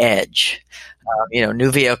Ford Edge,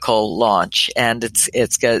 new vehicle launch. And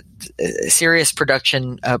it's got serious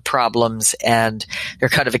production problems, and they're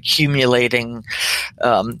kind of accumulating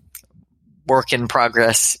work in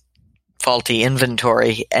progress, faulty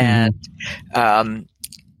inventory. And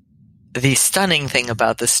the stunning thing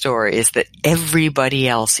about the story is that everybody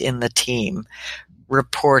else in the team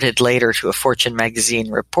reported later to a Fortune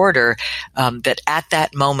magazine reporter that at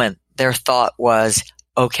that moment their thought was,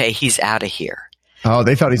 okay, he's out of here. Oh,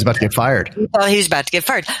 they thought he was about to get fired. They thought he was about to get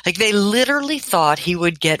fired. Like, they literally thought he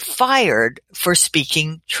would get fired for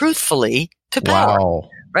speaking truthfully to power. Wow.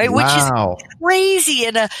 Right? Wow. Which is crazy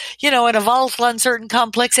in a volatile, uncertain,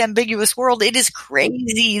 complex, ambiguous world. It is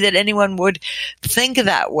crazy that anyone would think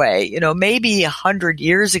that way. Maybe 100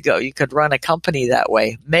 years ago you could run a company that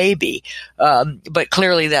way. Maybe. But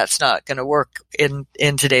clearly that's not going to work in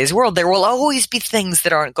today's world. There will always be things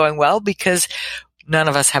that aren't going well because none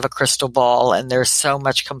of us have a crystal ball, and there's so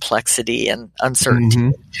much complexity and uncertainty.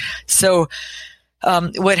 Mm-hmm. So,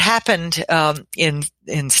 what happened,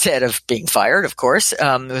 instead of being fired, of course,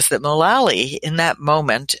 was that Mulally in that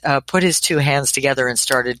moment, put his two hands together and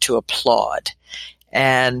started to applaud.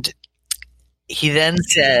 And he then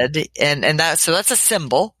said, so that's a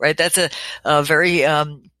symbol, right? That's a very,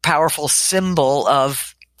 powerful symbol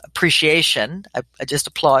of appreciation. I just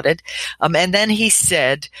applauded. And then he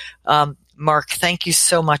said, Mark, thank you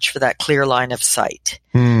so much for that clear line of sight,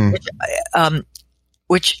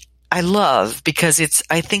 which I love, because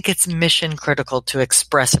I think it's mission critical to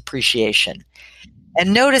express appreciation.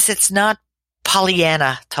 And notice it's not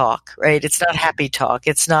Pollyanna talk, right? It's not happy talk.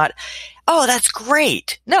 It's not, oh, that's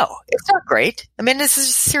great. No, it's not great. I mean, this is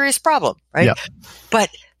a serious problem, right? Yeah. But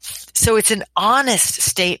so it's an honest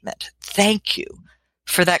statement. Thank you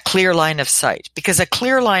for that clear line of sight, because a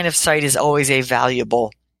clear line of sight is always a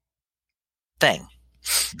valuable thing.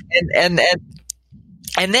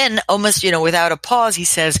 And then almost, without a pause, he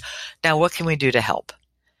says, now what can we do to help?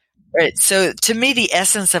 Right. So to me, the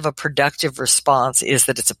essence of a productive response is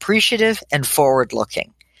that it's appreciative and forward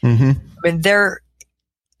looking. Mm-hmm. I mean, there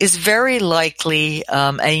is very likely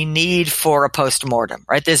a need for a postmortem,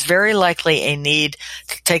 right? There's very likely a need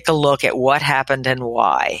to take a look at what happened and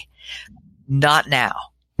why. Not now,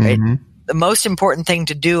 right? Mm-hmm. The most important thing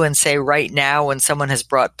to do and say right now when someone has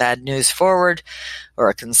brought bad news forward or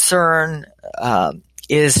a concern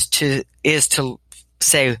is to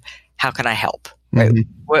say, how can I help? Right?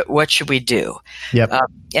 Mm-hmm. What should we do? Yep.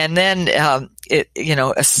 And then,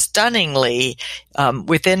 stunningly,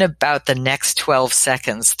 within about the next 12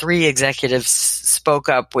 seconds, 3 executives spoke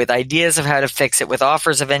up with ideas of how to fix it, with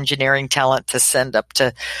offers of engineering talent to send up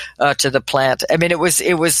to the plant. I mean, it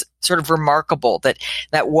was sort of remarkable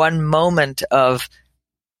that one moment of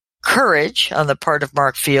courage on the part of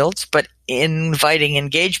Mark Fields, but inviting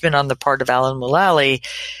engagement on the part of Alan Mulally,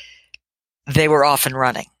 they were off and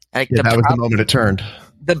running. Like that was the moment it turned.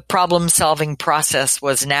 The problem-solving process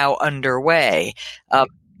was now underway.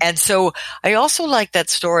 And so I also like that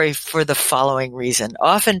story for the following reason.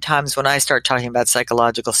 Oftentimes when I start talking about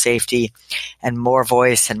psychological safety and more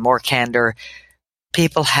voice and more candor,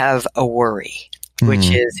 people have a worry,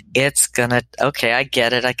 which is okay, I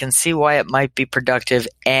get it. I can see why it might be productive,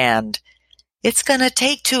 and it's going to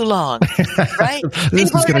take too long, right?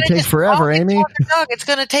 This is going to take forever, Amy. It's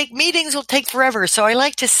going to take, meetings will take forever. So I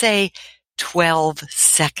like to say 12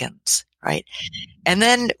 seconds, right? And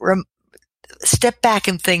then step back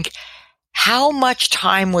and think, how much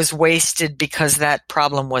time was wasted because that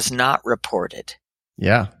problem was not reported?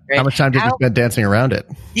 Yeah. Right? How much time did we spend dancing around it?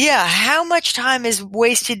 Yeah. How much time is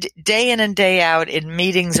wasted day in and day out in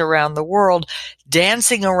meetings around the world,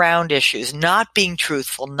 dancing around issues, not being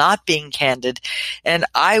truthful, not being candid? And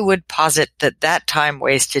I would posit that time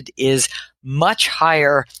wasted is much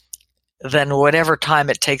higher than whatever time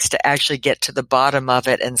it takes to actually get to the bottom of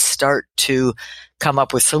it and start to come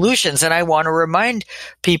up with solutions. And I want to remind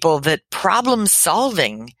people that problem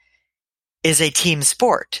solving is a team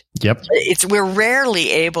sport. Yep. We're rarely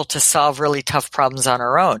able to solve really tough problems on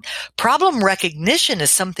our own. Problem recognition is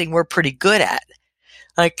something we're pretty good at.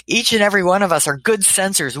 Like each and every one of us are good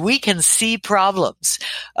sensors. We can see problems.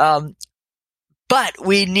 But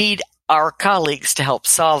we need our colleagues to help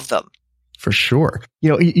solve them. For sure.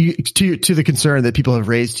 To the concern that people have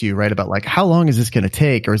raised to you, right, about like, how long is this going to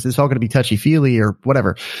take? Or is this all going to be touchy-feely or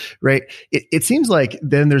whatever, right? It seems like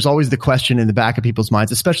then there's always the question in the back of people's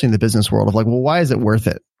minds, especially in the business world, of like, well, why is it worth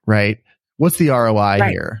it, right? What's the ROI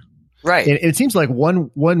here? Right. And it seems like one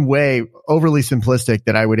way, overly simplistic,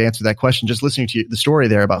 that I would answer that question, just listening to the story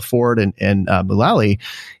there about Ford and Mulally,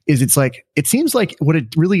 is it seems like one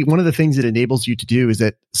of the things it enables you to do is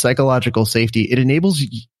that psychological safety. It enables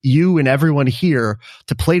you and everyone here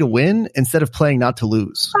to play to win instead of playing not to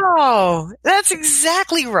lose. Oh, that's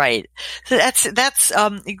exactly right. That's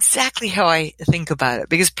exactly how I think about it,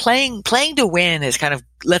 because playing to win is kind of,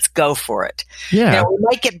 let's go for it. Yeah. We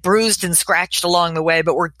might get bruised and scratched along the way,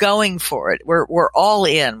 but we're going for it. We're all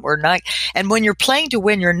in. We're not, and when you're playing to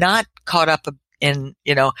win, you're not caught up in,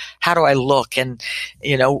 how do I look? And,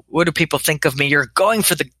 what do people think of me? You're going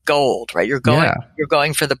for the gold, right? You're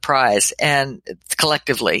going for the prize, and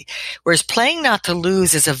collectively. Whereas playing not to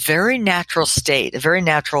lose is a very natural state, a very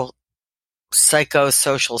natural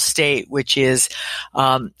psychosocial state, which is,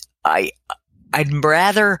 I'd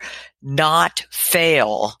rather not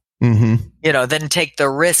fail, than take the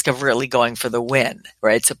risk of really going for the win,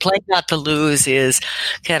 right? So playing not to lose is,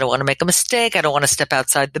 okay, I don't want to make a mistake. I don't want to step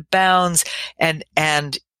outside the bounds. And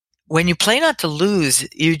when you play not to lose,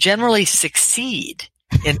 you generally succeed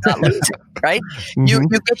in not losing, right? You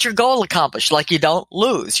get your goal accomplished. Like, you don't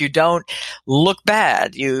lose. You don't look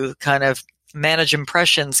bad. You kind of manage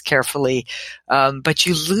impressions carefully. But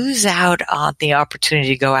you lose out on the opportunity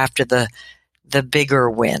to go after the bigger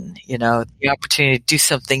win, the opportunity to do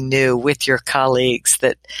something new with your colleagues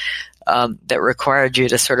that required you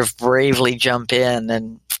to sort of bravely jump in.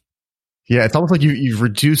 And yeah, it's almost like you've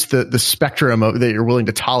reduced the spectrum that you're willing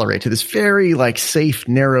to tolerate to this very like safe,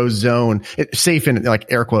 narrow zone. Safe in like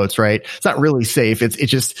air quotes, right? It's not really safe. It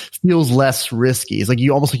just feels less risky. It's like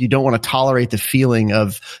you don't want to tolerate the feeling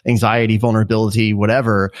of anxiety, vulnerability,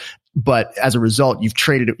 whatever. But as a result, you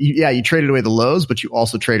traded away the lows, but you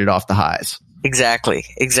also traded off the highs. Exactly.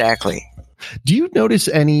 Do you notice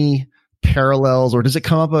any parallels, or does it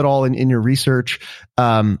come up at all in your research?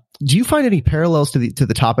 Do you find any parallels to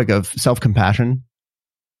the topic of self-compassion?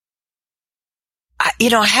 I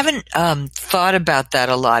haven't thought about that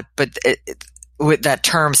a lot, but with that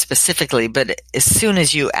term specifically. But as soon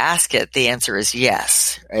as you ask it, the answer is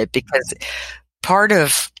yes, right? Because part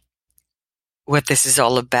of what this is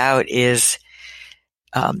all about is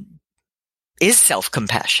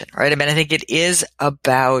self-compassion, right? I mean, I think it is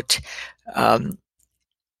about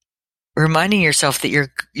reminding yourself that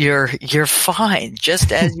you're fine,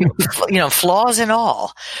 just as flaws and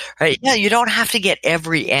all, right? Yeah, you don't have to get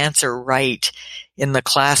every answer right in the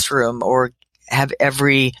classroom or have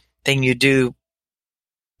everything you do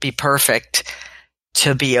be perfect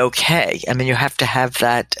to be okay. I mean, you have to have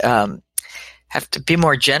that, have to be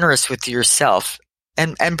more generous with yourself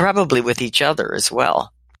and probably with each other as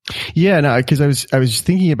well. Yeah, no, because I was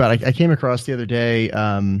thinking about, I came across the other day,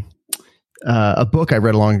 a book I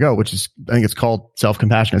read long ago, which is, I think it's called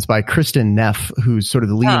Self-Compassion. It's by Kristin Neff, who's sort of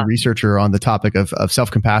the leading researcher on the topic of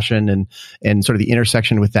self-compassion and sort of the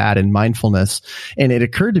intersection with that and mindfulness. And it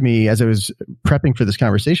occurred to me as I was prepping for this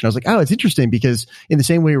conversation, I was like, oh, it's interesting, because in the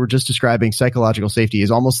same way we're just describing psychological safety is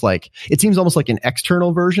almost like, it seems almost like an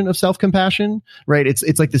external version of self-compassion, right?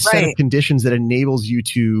 It's like the set of conditions that enables you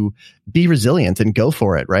to be resilient and go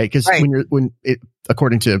for it, right? Because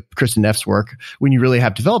according to Kristin Neff's work, when you really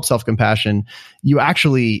have developed self-compassion, you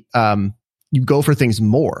actually you go for things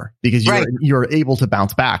more because you're able to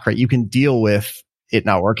bounce back, right? You can deal with it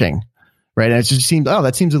not working, right? And it just seems,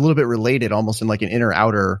 that seems a little bit related, almost in like an inner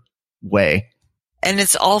outer way. And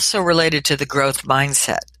it's also related to the growth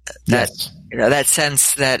mindset. That that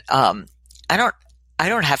sense that I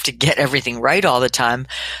don't have to get everything right all the time.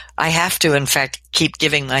 I have to, in fact, keep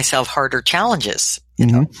giving myself harder challenges,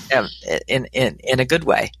 in a good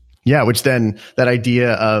way. Yeah, which then that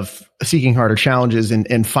idea of seeking harder challenges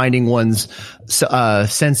and finding one's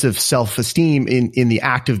sense of self-esteem in the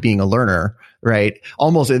act of being a learner, right?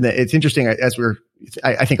 Almost it's interesting as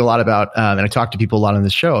I think a lot about, and I talk to people a lot on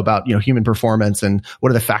this show about, human performance and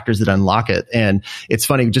what are the factors that unlock it. And it's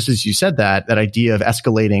funny, just as you said that idea of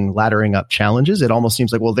escalating, laddering up challenges, it almost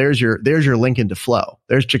seems like, well, there's your link into flow.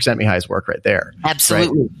 There's Csikszentmihalyi's work right there.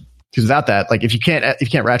 Absolutely. Because without that, like if you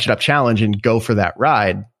can't ratchet up challenge and go for that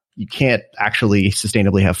ride, you can't actually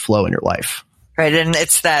sustainably have flow in your life. Right. And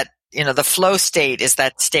it's that, the flow state is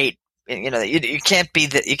that state, you can't be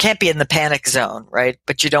in the panic zone, right?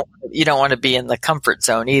 But you don't want to be in the comfort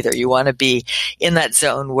zone either. You want to be in that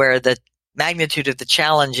zone where the magnitude of the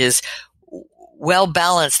challenge is well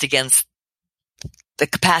balanced against the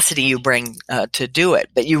capacity you bring to do it.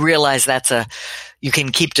 But you realize you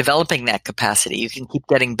can keep developing that capacity. You can keep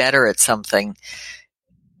getting better at something.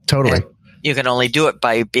 Totally. And you can only do it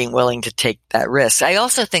by being willing to take that risk. I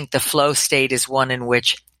also think the flow state is one in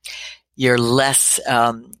which you're less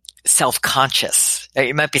self-conscious.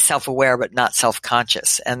 You might be self-aware, but not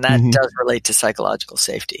self-conscious. And that does relate to psychological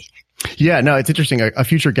safety. Yeah, no, it's interesting. A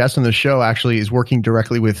future guest on the show actually is working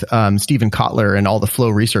directly with Stephen Kotler and all the flow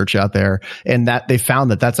research out there. And that they found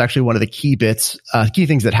that that's actually one of the key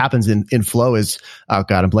things that happens in flow is, oh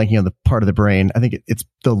God, I'm blanking on the part of the brain. I think it's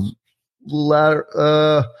the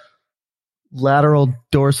lateral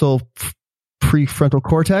dorsal prefrontal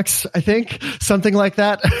cortex, I think, something like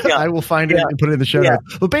that. Yeah. I will find it and put it in the show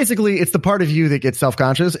notes. But basically, it's the part of you that gets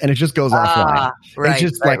self-conscious and it just goes offline. It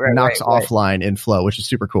just knocks offline in flow, which is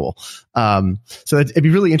super cool. So it'd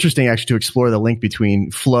be really interesting actually to explore the link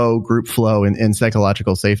between flow, group flow, and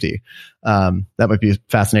psychological safety. That might be a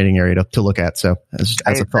fascinating area to look at. So as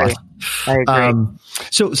a thought. I agree.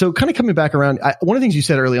 So kind of coming back around, one of the things you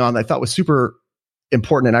said early on that I thought was super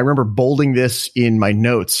important, and I remember bolding this in my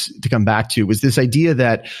notes to come back to, was this idea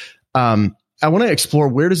that I want to explore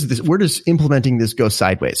where does implementing this go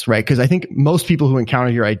sideways, right? Because I think most people who encounter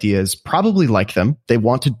your ideas probably like them, they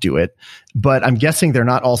want to do it, but I'm guessing they're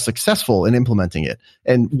not all successful in implementing it.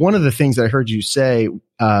 And one of the things that I heard you say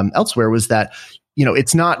elsewhere was that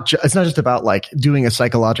it's not just about like doing a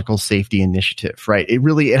psychological safety initiative, right?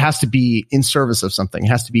 It has to be in service of something. It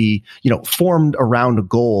has to be, formed around a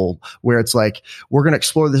goal where it's like, we're going to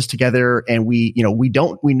explore this together. And we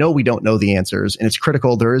don't know the answers, and it's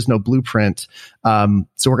critical. There is no blueprint.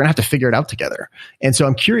 So we're going to have to figure it out together. And so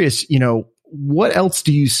I'm curious, what else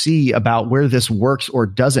do you see about where this works or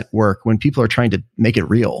doesn't work when people are trying to make it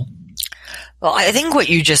real? Well, I think what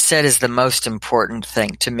you just said is the most important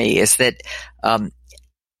thing to me, is that, and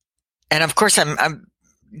of course I'm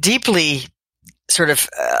deeply sort of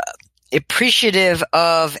appreciative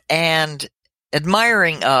of and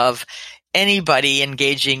admiring of anybody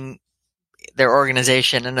engaging their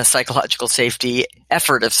organization in a psychological safety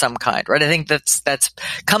effort of some kind, right? I think that's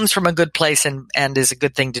comes from a good place and is a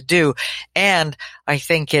good thing to do. And I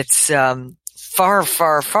think it's, far,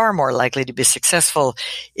 far, far more likely to be successful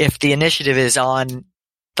if the initiative is on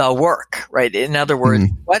the work, right? In other words,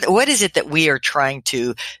 what is it that we are trying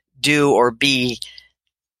to do or be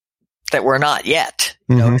that we're not yet?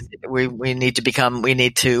 We need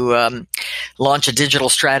to launch a digital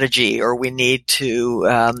strategy, or we need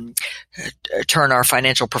to turn our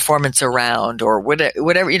financial performance around, or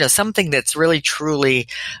whatever, something that's really truly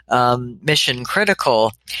mission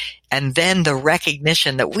critical. And then the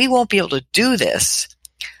recognition that we won't be able to do this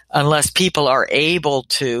unless people are able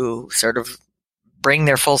to sort of bring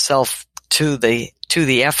their full self to the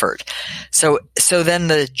effort. So then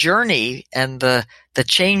the journey and the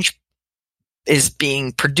change is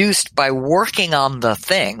being produced by working on the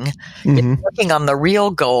thing, working on the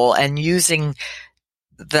real goal, and using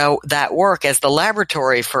that work as the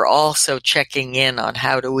laboratory for also checking in on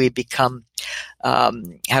how do we become,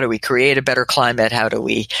 how do we create a better climate? How do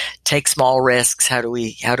we take small risks? How do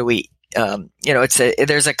we,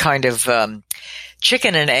 there's a kind of,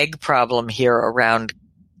 chicken and egg problem here around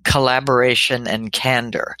collaboration and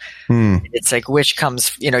candor. It's like, which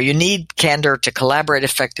comes, you need candor to collaborate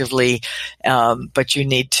effectively, but you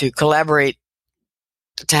need to collaborate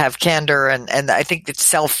to have candor. And I think it's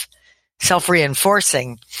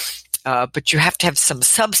self-reinforcing, but you have to have some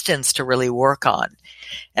substance to really work on.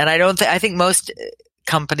 And I think most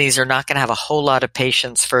companies are not going to have a whole lot of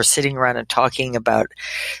patience for sitting around and talking about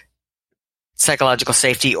psychological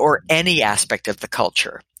safety or any aspect of the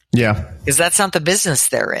culture. Yeah. Because that's not the business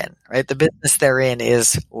they're in, right? The business they're in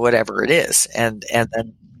is whatever it is. And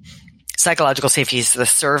then psychological safety is the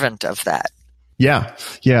servant of that. Yeah.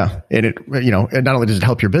 Yeah. And it, and not only does it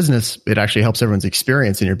help your business, it actually helps everyone's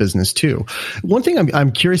experience in your business too. One thing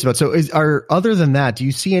I'm curious about. So other than that, do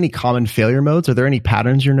you see any common failure modes? Are there any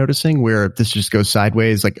patterns you're noticing where this just goes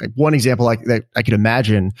sideways? Like one example that I could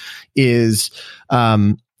imagine is,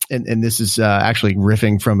 and this is actually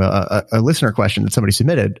riffing from a listener question that somebody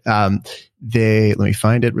submitted. Let me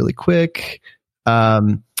find it really quick.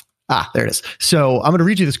 There it is. So I'm going to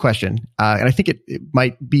read you this question, and I think it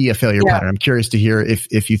might be a failure pattern. I'm curious to hear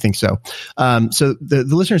if you think so. So the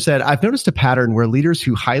listener said, I've noticed a pattern where leaders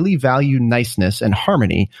who highly value niceness and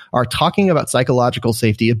harmony are talking about psychological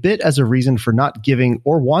safety a bit as a reason for not giving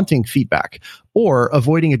or wanting feedback, or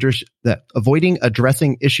avoiding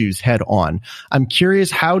addressing issues head on. I'm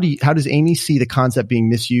curious, how does Amy see the concept being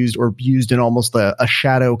misused or used in almost a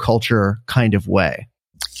shadow culture kind of way?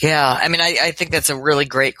 Yeah, I mean, I think that's a really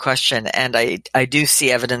great question, and I do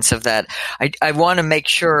see evidence of that. I want to make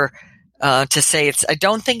sure to say I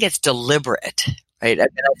don't think it's deliberate, right? I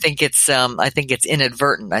think it's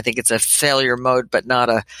inadvertent. I think it's a failure mode, but not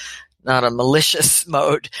a malicious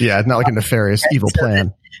mode. Yeah, it's not like a nefarious evil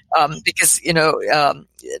plan. Because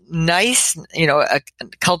nice, a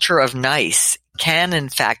culture of nice can in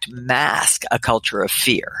fact mask a culture of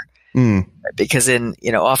fear. Because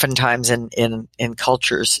oftentimes in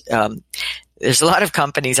cultures, there's a lot of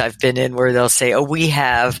companies I've been in where they'll say, "Oh, we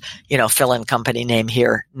have, fill in company name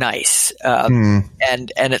here, nice," and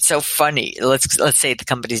it's so funny. Let's say the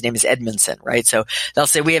company's name is Edmondson, right? So they'll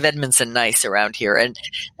say we have Edmondson nice around here, and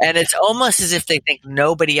it's almost as if they think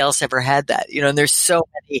nobody else ever had that, and there's so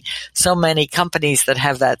many companies that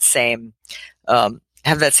have that same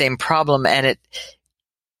problem, and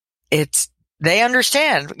it's. They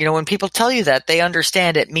understand, when people tell you that, they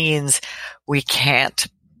understand it means we can't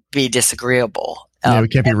be disagreeable. We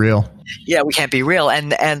can't be real. Yeah, we can't be real.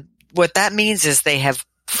 And what that means is they have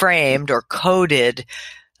framed or coded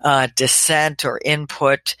dissent or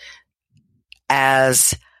input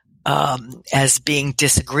as being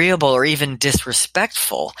disagreeable or even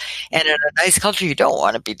disrespectful. And in a nice culture, you don't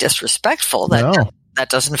want to be disrespectful. That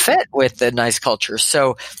doesn't fit with the nice culture.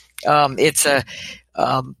 So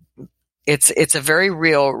it's a very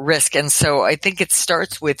real risk. And so I think it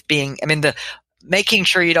starts with making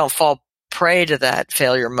sure you don't fall prey to that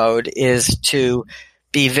failure mode is to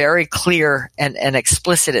be very clear and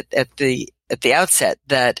explicit at the outset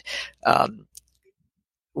that,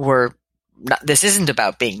 this isn't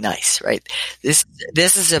about being nice, right? This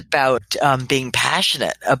is about, being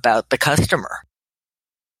passionate about the customer.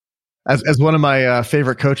 As one of my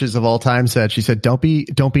favorite coaches of all time said, she said, "Don't be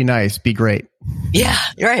nice, be great." Yeah,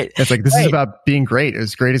 right. It's like, this is about being great,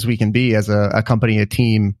 as great as we can be as a company, a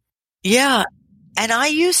team. Yeah. And I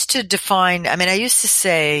used to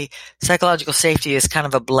say psychological safety is kind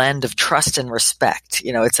of a blend of trust and respect.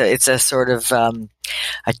 It's a sort of,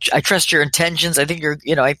 I trust your intentions. I think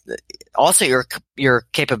also your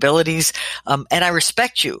capabilities. And I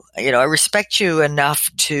respect you. I respect you enough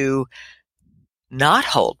to not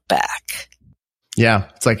hold back. Yeah.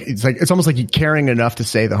 It's almost like you're caring enough to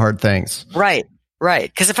say the hard things. Right.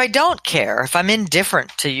 Because if I don't care, if I'm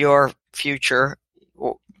indifferent to your future,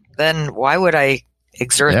 then why would I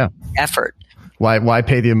exert effort? Why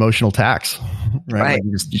pay the emotional tax? Right. Like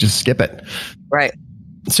you just skip it. Right.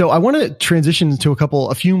 So I want to transition to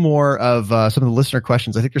a few more of some of the listener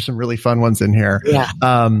questions. I think there's some really fun ones in here. Yeah.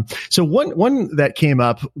 So one that came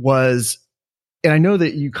up was, and I know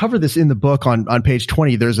that you cover this in the book on page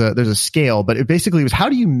 20, there's a scale, but it basically was, how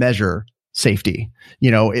do you measure safety? I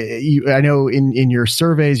know in your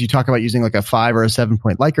surveys, you talk about using like a 5 or a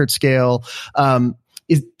 7-point Likert scale.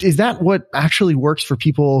 Is that what actually works for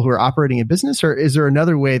people who are operating a business, or is there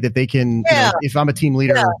another way that they can, if I'm a team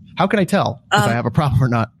leader, how can I tell if I have a problem or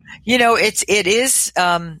not? It is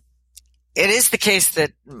the case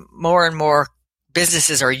that more and more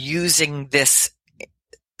businesses are using this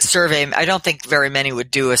survey. I don't think very many would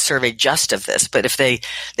do a survey just of this, but if they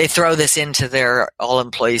throw this into their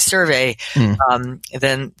all-employee survey,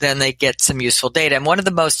 then they get some useful data. And one of the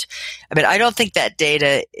most, I don't think that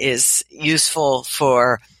data is useful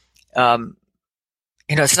for,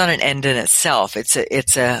 it's not an end in itself. It's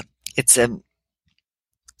a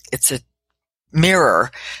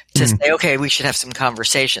mirror to say, okay, we should have some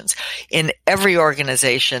conversations. In every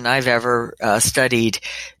organization I've ever studied,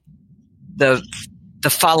 the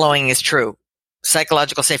following is true.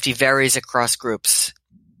 Psychological safety varies across groups.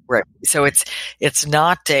 Right. So it's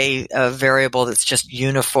not a variable that's just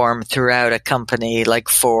uniform throughout a company like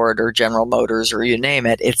Ford or General Motors or you name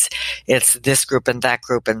it. It's this group and that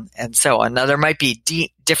group and so on. Now there might be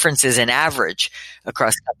differences in average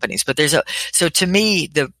across companies, but so to me,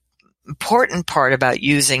 the important part about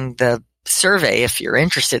using the survey, if you're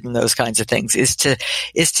interested in those kinds of things, is to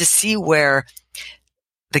see where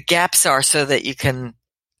the gaps are so that you can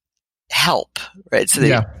help, right? So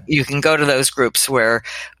that you can go to those groups where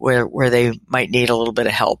they might need a little bit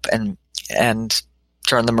of help and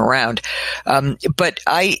turn them around. But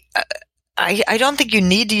I don't think you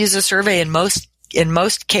need to use a survey. In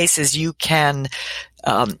most cases, you can,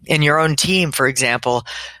 in your own team, for example,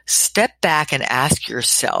 step back and ask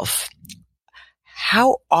yourself,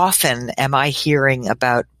 how often am I hearing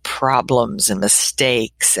about problems and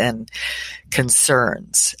mistakes and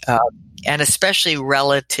concerns? And especially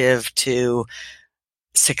relative to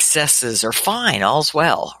successes or fine, all's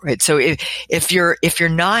well, right? So if you're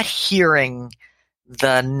not hearing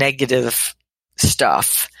the negative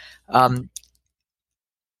stuff,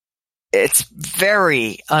 it's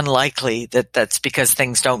very unlikely that that's because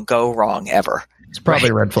things don't go wrong ever. It's probably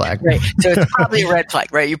a red flag. Right. So it's probably a red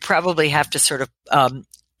flag, right? You probably have to sort of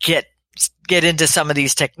get into some of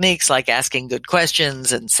these techniques like asking good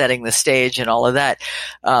questions and setting the stage and all of that.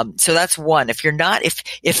 So that's one. If you're not,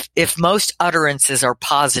 if most utterances are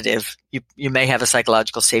positive, you may have a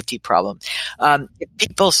psychological safety problem. If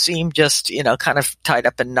people seem just, kind of tied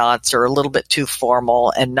up in knots or a little bit too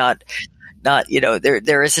formal and not,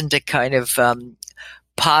 there isn't a kind of,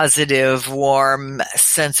 positive, warm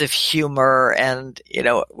sense of humor, and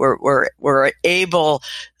we're able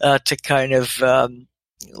to kind of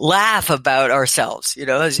laugh about ourselves.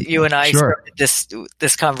 As you and I started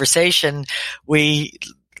this conversation, we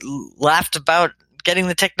laughed about getting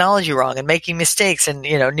the technology wrong and making mistakes, and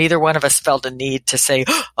neither one of us felt a need to say,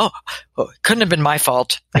 "Oh, it couldn't have been my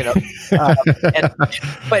fault." But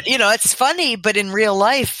it's funny. But in real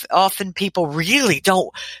life, often people really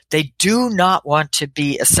don't. They do not want to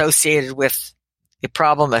be associated with a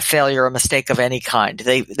problem, a failure, a mistake of any kind.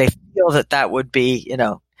 They feel that would be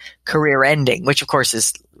career ending, which of course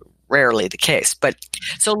is rarely the case. But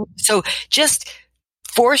so just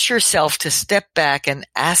force yourself to step back and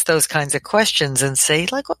ask those kinds of questions and say,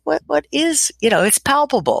 like, what is, it's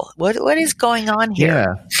palpable. What is going on here?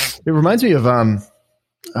 Yeah. It reminds me of,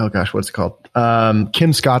 what's it called?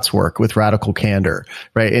 Kim Scott's work with Radical Candor,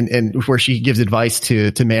 right? And where she gives advice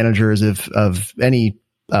to managers of any,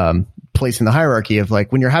 place in the hierarchy of,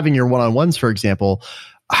 like, when you're having your one-on-ones, for example,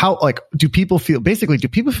 how, like, do people feel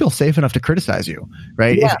safe enough to criticize you,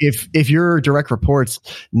 right? Yeah. If your direct reports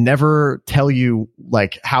never tell you,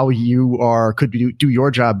 like, how you could do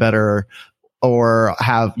your job better, or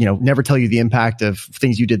have, never tell you the impact of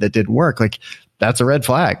things you did that didn't work, like, that's a red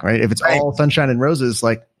flag, right? If it's all sunshine and roses,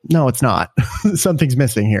 like, no, it's not. Something's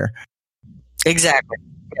missing here. Exactly.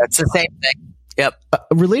 Yeah, it's the same thing. Yep.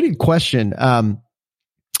 A related question,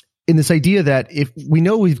 in this idea that if we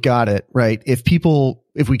know we've got it right,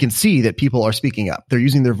 if we can see that people are speaking up, they're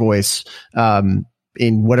using their voice in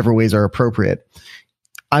whatever ways are appropriate.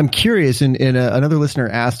 I'm curious, and another listener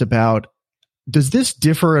asked about, does this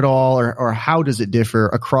differ at all, or how does it differ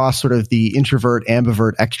across sort of the introvert,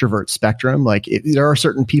 ambivert, extrovert spectrum? Like, there are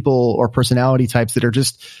certain people or personality types that are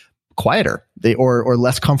just quieter, or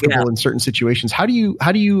less comfortable in certain situations. How do you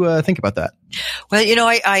think about that?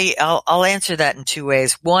 Well, I'll answer that in two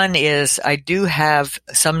ways. One is, I do have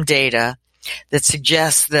some data that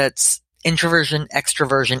suggests that introversion,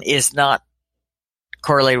 extroversion is not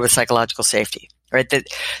correlated with psychological safety, right? That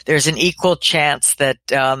there's an equal chance that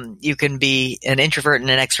you can be an introvert and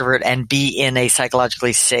an extrovert and be in a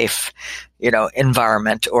psychologically safe,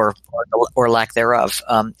 environment or lack thereof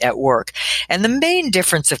at work. And the main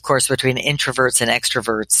difference, of course, between introverts and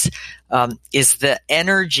extroverts is the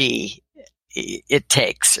energy it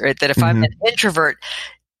takes, right? That if I'm an introvert,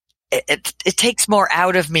 it takes more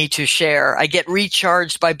out of me to share. I get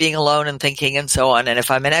recharged by being alone and thinking and so on. And if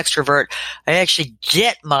I'm an extrovert, I actually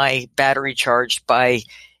get my battery charged by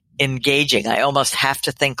engaging. I almost have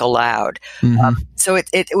to think aloud. So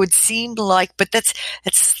it would seem like, but that's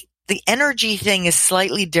the energy thing is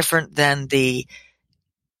slightly different than the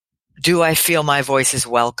do I feel my voice is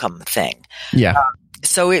welcome thing. Yeah.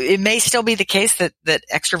 So it may still be the case that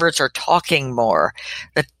extroverts are talking more.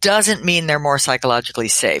 That doesn't mean they're more psychologically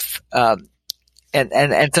safe. And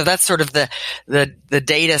so that's sort of the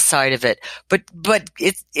data side of it. But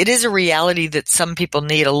it is a reality that some people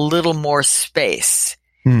need a little more space.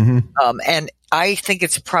 And I think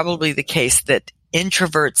it's probably the case that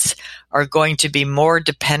introverts are going to be more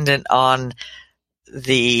dependent on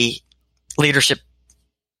the leadership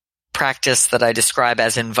practice that I describe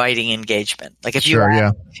as inviting engagement. Like if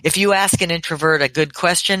you ask an introvert a good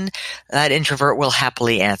question, that introvert will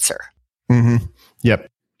happily answer. Yep.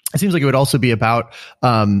 It seems like it would also be about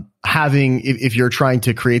having, if you're trying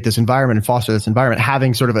to create this environment and foster this environment,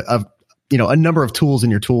 having sort of a number of tools in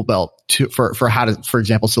your tool belt for how to, for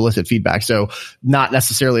example, solicit feedback. So not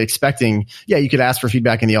necessarily expecting, you could ask for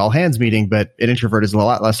feedback in the all hands meeting, but an introvert is a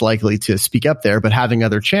lot less likely to speak up there, but having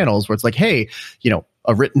other channels where it's like, hey,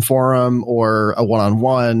 a written forum or a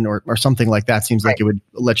one-on-one or something like that seems like it would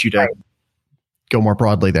let you to go more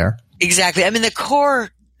broadly there. Exactly. I mean, the core,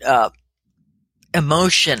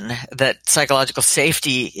 emotion that psychological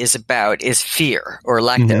safety is about is fear or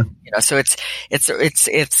lack thereof. So it's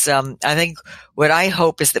I think what I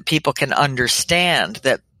hope is that people can understand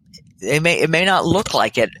that it may not look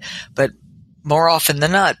like it, but more often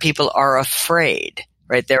than not, people are afraid,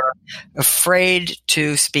 right? They're afraid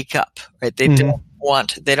to speak up, right? They don't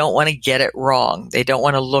want to get it wrong. They don't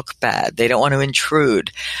want to look bad. They don't want to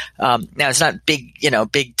intrude. Now it's not big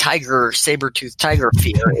saber-toothed tiger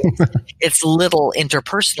fear. It's little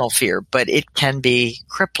interpersonal fear, but it can be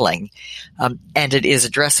crippling. And it is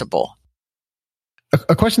addressable.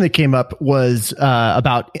 A question that came up was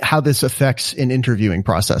about how this affects an interviewing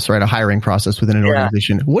process, right? A hiring process within an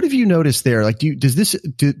organization. What have you noticed there? Like,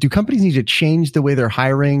 do companies need to change the way they're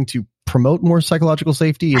hiring to promote more psychological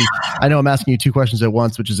safety? And I know I'm asking you two questions at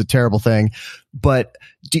once, which is a terrible thing, but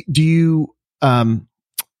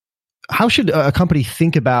how should a company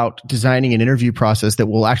think about designing an interview process that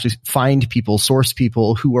will actually source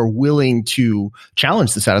people who are willing to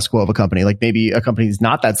challenge the status quo of a company? Like maybe a company is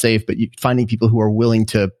not that safe, but finding people who are willing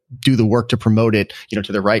to do the work to promote it,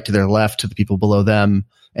 to their right, to their left, to the people below them,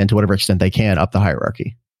 and to whatever extent they can up the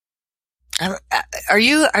hierarchy. Are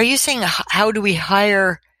you saying how do we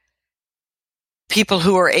hire people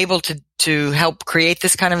who are able to help create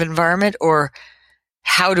this kind of environment, or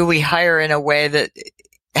how do we hire in a way that,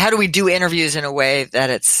 how do we do interviews in a way that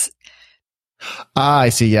it's... I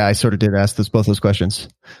see. Yeah, I sort of did ask both those questions.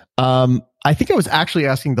 I think I was actually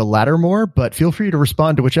asking the latter more, but feel free to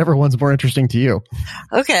respond to whichever one's more interesting to you.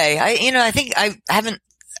 Okay. I think I haven't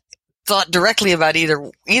thought directly about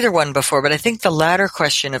either one before, but I think the latter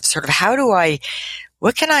question of sort of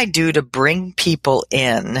what can I do to bring people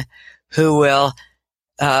in who will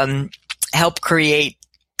help create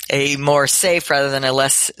a more safe rather than a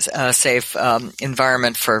less safe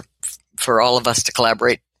environment for all of us to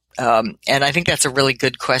collaborate. And I think that's a really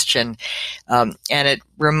good question. And it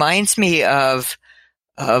reminds me of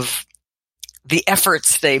the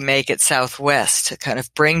efforts they make at Southwest to kind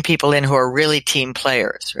of bring people in who are really team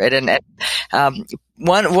players, right? And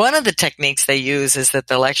one of the techniques they use is that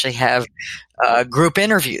they'll actually have group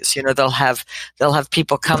interviews. They'll have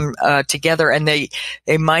people come together, and they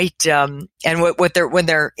might and when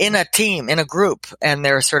they're in a team, in a group, and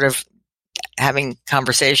they're sort of having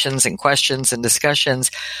conversations and questions and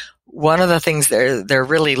discussions, one of the things they're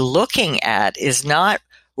really looking at is not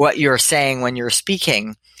what you're saying when you're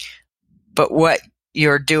speaking, but what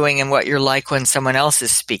you're doing and what you're like when someone else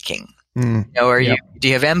is speaking. Do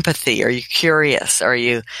you have empathy? Are you curious? Are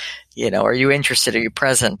you interested? Are you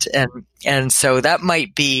present? And so that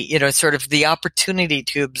might be, sort of the opportunity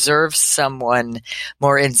to observe someone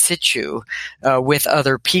more in situ, with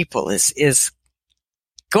other people is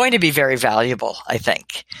going to be very valuable, I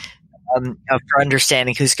think. For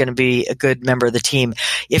understanding who's going to be a good member of the team.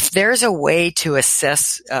 If there's a way to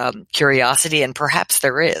assess curiosity, and perhaps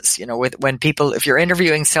there is, if you're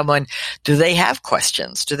interviewing someone, do they have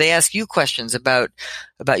questions? Do they ask you questions about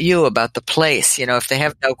you, about the place? If they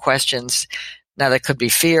have no questions, now that could be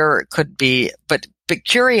fear, it could be, but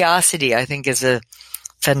curiosity, I think, is a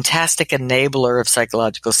fantastic enabler of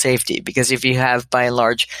psychological safety, because if you have, by and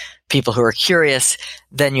large, people who are curious,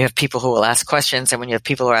 then you have people who will ask questions. And when you have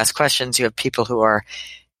people who ask questions, you have people who are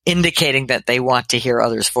indicating that they want to hear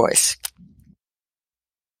others' voice.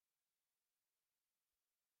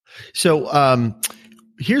 So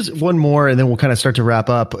here's one more, and then we'll kind of start to wrap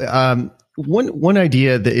up. One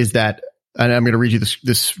idea that is that, and I'm going to read you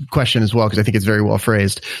this question as well, because I think it's very well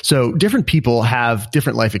phrased. So different people have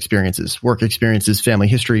different life experiences, work experiences, family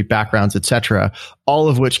history, backgrounds, etc., all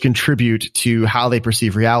of which contribute to how they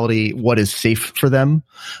perceive reality, what is safe for them.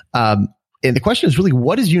 And the question is really,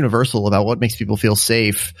 what is universal about what makes people feel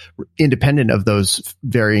safe, independent of those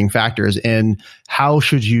varying factors, and how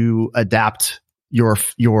should you adapt your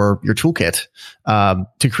toolkit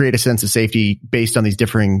to create a sense of safety based on these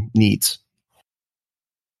differing needs?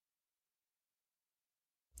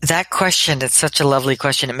 That question, it's such a lovely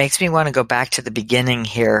question. It makes me want to go back to the beginning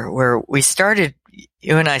here, where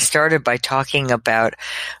you and I started by talking about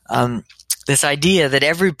this idea that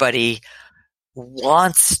everybody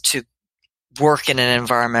wants to work in an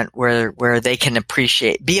environment where they can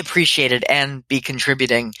be appreciated and be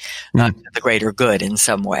contributing to the greater good in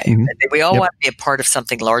some way. Mm-hmm. We all want to be a part of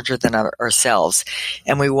something larger than ourselves,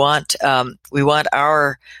 and we want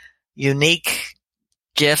our unique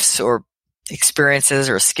gifts or experiences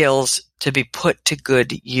or skills to be put to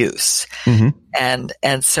good use. Mm-hmm.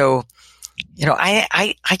 And so, I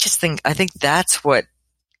think that's what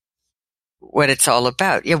it's all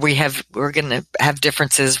about. Yeah, we're going to have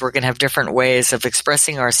differences. We're going to have different ways of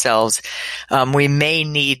expressing ourselves. We may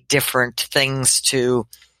need different things to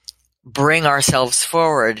bring ourselves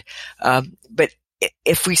forward. But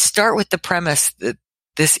if we start with the premise that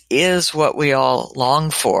this is what we all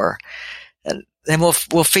long for, then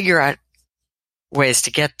we'll figure out ways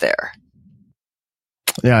to get there.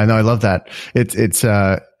 Yeah, no, I love that. It's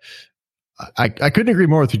I couldn't agree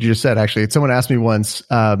more with what you just said. Actually, someone asked me once.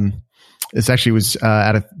 This actually was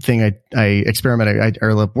at a thing I experimented or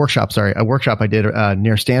a workshop I did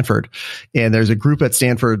near Stanford, and there's a group at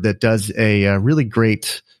Stanford that does a really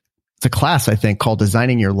great. It's a class I think called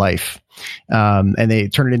Designing Your Life, and they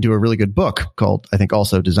turn it into a really good book called I think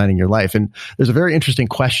also Designing Your Life. And there's a very interesting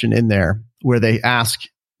question in there where they ask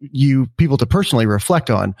you people to personally reflect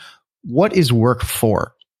on what is work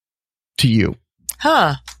for to you.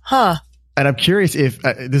 And I'm curious if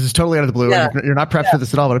this is totally out of the blue. Yeah. You're not prepped for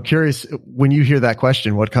this at all, but I'm curious when you hear that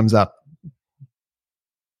question, what comes up?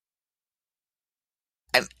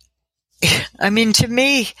 I mean, to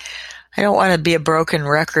me, I don't want to be a broken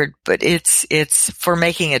record, but it's for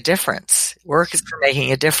making a difference. Work is for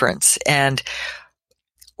making a difference, and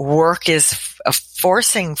work is a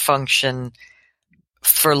forcing function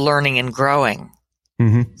for learning and growing.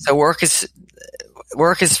 Mm-hmm. So work is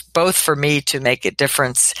both for me to make a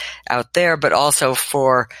difference out there, but also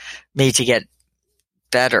for me to get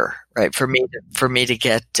better, right? For me to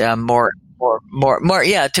get more,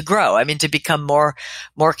 to grow. I mean, to become more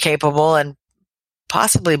capable and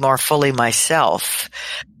possibly more fully myself.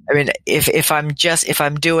 I mean, if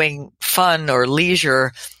I'm doing fun or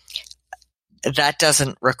leisure, that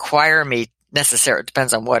doesn't require me necessarily. It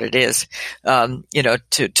depends on what it is,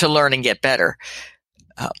 to learn and get better.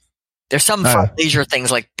 There's some fun leisure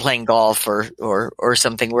things like playing golf or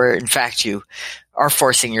something where in fact you are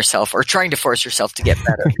forcing yourself or trying to force yourself to get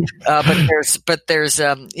better. But there's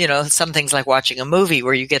some things like watching a movie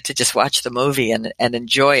where you get to just watch the movie and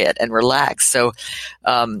enjoy it and relax. So,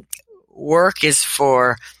 work is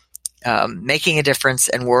for, making a difference,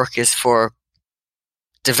 and work is for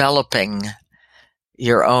developing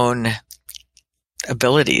your own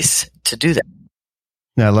abilities to do that.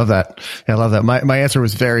 Yeah, I love that. My answer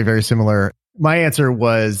was very, very similar. My answer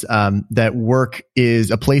was that work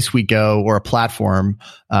is a place we go or a platform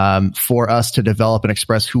for us to develop and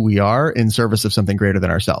express who we are in service of something greater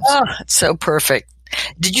than ourselves. Oh, it's so perfect.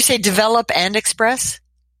 Did you say develop and express?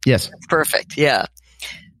 Yes. Perfect. Yeah.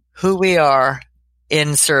 Who we are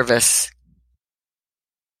in service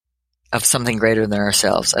of something greater than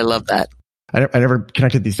ourselves. I love that. I never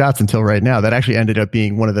connected these dots until right now. That actually ended up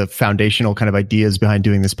being one of the foundational kind of ideas behind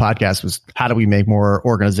doing this podcast was how do we make more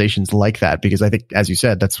organizations like that? Because I think, as you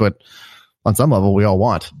said, that's what, on some level, we all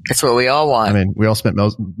want. That's what we all want. I mean, we all spent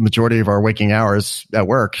majority of our waking hours at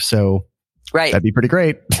work, so right. That'd be pretty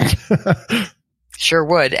great. Sure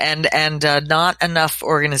would. And not enough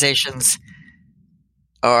organizations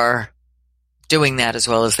are doing that as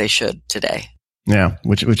well as they should today. Yeah,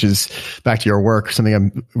 which is back to your work, something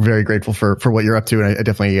I'm very grateful for what you're up to, and I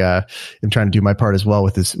definitely am trying to do my part as well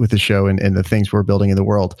with this show and the things we're building in the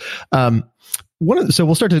world. So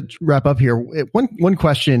we'll start to wrap up here. One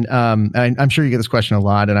question, and I'm sure you get this question a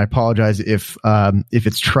lot, and I apologize if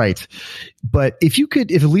it's trite, but if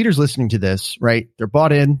a leader's listening to this, right, they're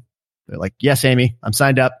bought in, they're like, yes, Amy, I'm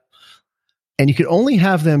signed up, and you could only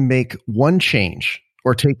have them make one change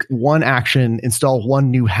or take one action, install one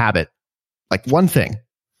new habit. Like one thing,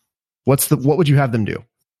 what would you have them do?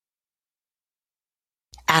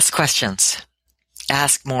 Ask questions.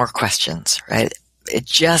 Ask more questions, right?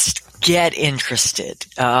 Just get interested.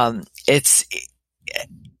 I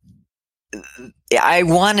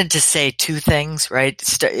wanted to say two things, right?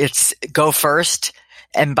 It's go first.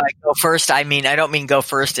 And by go first, I don't mean go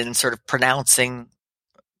first in sort of pronouncing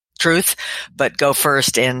truth, but go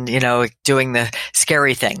first in, doing the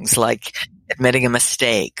scary things like admitting a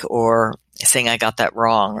mistake or saying I got that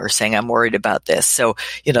wrong or saying I'm worried about this. So,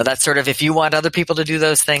 that's sort of, if you want other people to do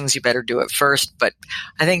those things, you better do it first. But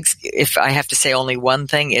I think if I have to say only one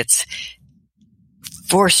thing, it's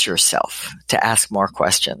force yourself to ask more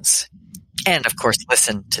questions and of course,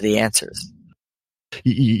 listen to the answers.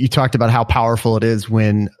 You talked about how powerful it is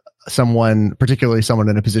when particularly someone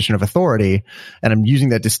in a position of authority, and I'm using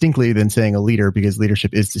that distinctly than saying a leader because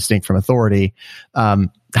leadership is distinct from authority,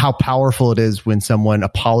 how powerful it is when someone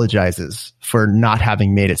apologizes for not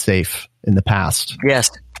having made it safe in the past. Yes.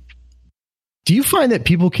 Do you find that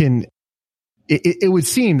people can it would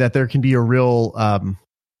seem that there can be a real,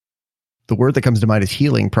 the word that comes to mind is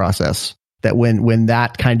healing process, that when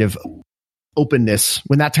that kind of openness,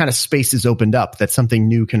 when that kind of space is opened up, that something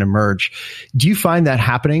new can emerge. Do you find that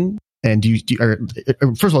happening? And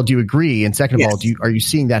first of all, do you agree? And second of all, are you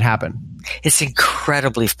seeing that happen? It's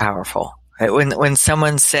incredibly powerful. Right? When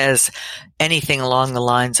someone says anything along the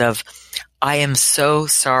lines of, I am so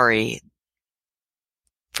sorry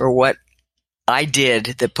for what I did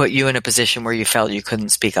that put you in a position where you felt you couldn't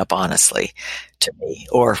speak up honestly to me,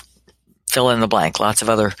 or fill in the blank, lots of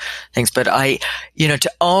other things. But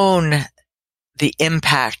to own the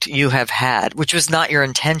impact you have had, which was not your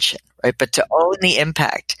intention, right? But to own the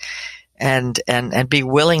impact and be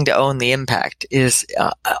willing to own the impact is,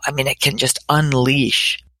 it can just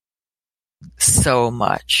unleash so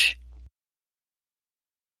much.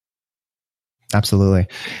 Absolutely.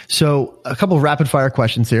 So a couple of rapid fire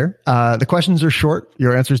questions here. The questions are short.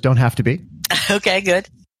 Your answers don't have to be. Okay, good.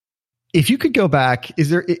 If you could go back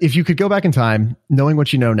in time, knowing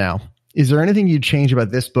what you know now, is there anything you'd change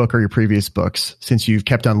about this book or your previous books, since you've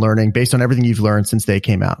kept on learning based on everything you've learned since they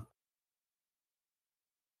came out?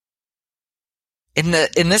 In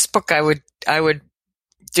this book, I would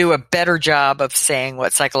do a better job of saying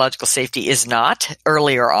what psychological safety is not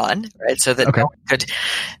earlier on, right? So that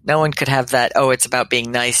no one could have that, it's about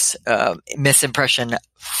being nice, misimpression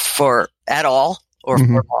at all or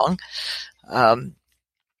for long.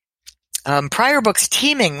 Prior books,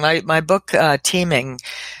 Teaming, my book, Teaming,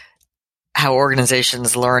 How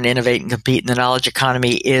Organizations Learn, Innovate, and Compete in the Knowledge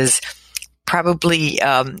Economy, is probably,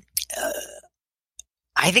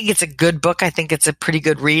 I think it's a good book. I think it's a pretty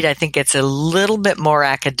good read. I think it's a little bit more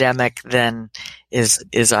academic than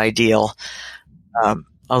is ideal.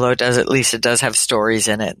 Although it does have stories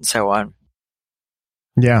in it and so on.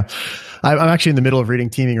 Yeah. I'm actually in the middle of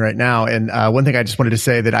reading Teaming right now. And one thing I just wanted to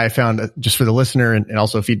say that I found, just for the listener and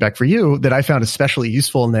also feedback for you, that I found especially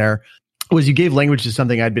useful in there was you gave language to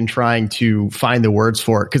something I'd been trying to find the words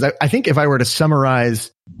for. Because I think if I were to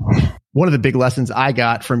summarize one of the big lessons I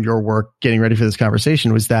got from your work getting ready for this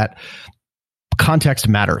conversation was that context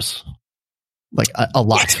matters, like a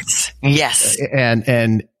lot. Yes.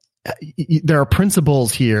 And there are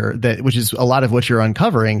principles here which is a lot of what you're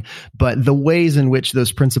uncovering, but the ways in which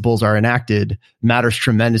those principles are enacted matters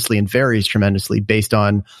tremendously and varies tremendously based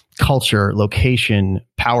on culture, location,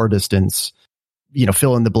 power distance,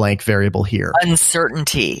 fill in the blank variable here.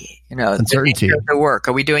 Uncertainty, uncertainty. The work.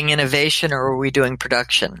 Are we doing innovation or are we doing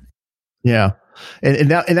production? Yeah.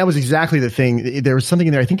 And that was exactly the thing. There was something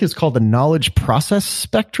in there, I think it's called the knowledge process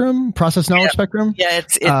knowledge spectrum. Yeah,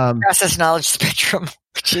 it's process knowledge spectrum.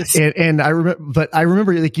 And I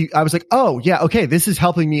remember I was like, oh yeah, okay, this is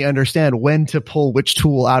helping me understand when to pull which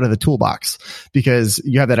tool out of the toolbox, because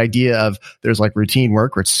you have that idea of there's like routine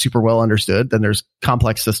work where it's super well understood. Then there's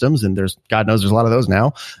complex systems, and there's God knows there's a lot of those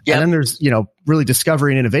now. Yep. And then there's, really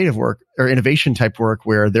discovery and innovative work or innovation type work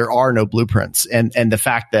where there are no blueprints. And the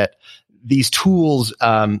fact that these tools,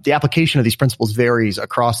 the application of these principles varies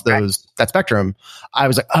across that spectrum. I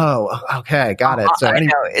was like, oh, okay, got it. So I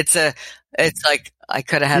know it's like I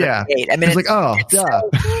could have had a debate. I mean, it's like, duh.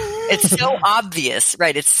 It's so obvious,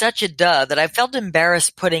 right? It's such a duh that I felt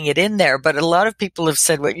embarrassed putting it in there. But a lot of people have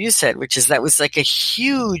said what you said, which is that was like a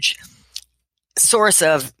huge source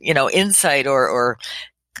of, insight or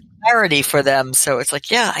clarity for them. So it's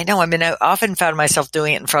like, yeah, I know. I mean, I often found myself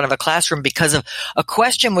doing it in front of a classroom because of a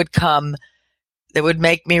question would come that would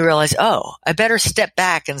make me realize, I better step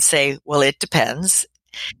back and say, well, it depends.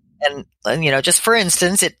 And just for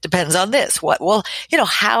instance, it depends on this.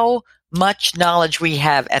 How much knowledge we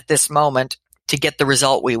have at this moment to get the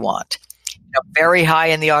result we want. Very high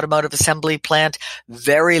in the automotive assembly plant,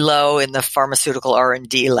 very low in the pharmaceutical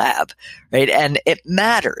R&D lab, right? And it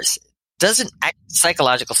matters.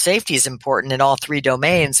 Psychological safety is important in all three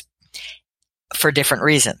domains for different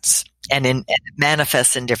reasons, and it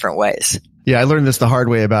manifests in different ways. Yeah, I learned this the hard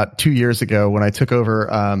way about 2 years ago when I took over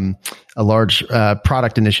a large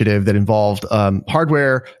product initiative that involved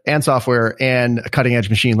hardware and software and cutting edge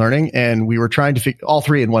machine learning. And we were trying to all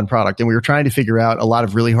three in one product. And we were trying to figure out a lot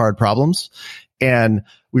of really hard problems. And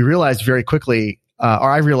we realized very quickly, or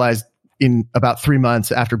I realized in about 3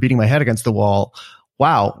 months after beating my head against the wall,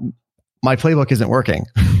 wow, my playbook isn't working.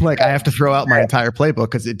 Like I have to throw out my entire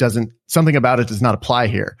playbook because something about it does not apply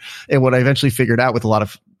here. And what I eventually figured out with a lot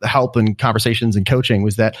of help and conversations and coaching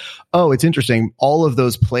was that, it's interesting. All of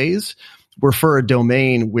those plays were for a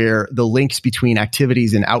domain where the links between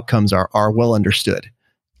activities and outcomes are well understood.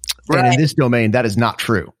 Right. And in this domain, that is not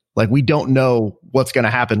true. Like we don't know what's going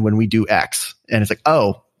to happen when we do X. And it's like,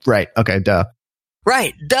 right. Okay. Duh.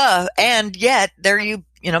 Right. Duh. And yet there you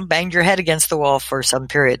banged your head against the wall for some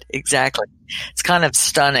period. Exactly. It's kind of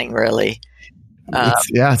stunning, really.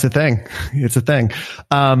 It's a thing. It's a thing.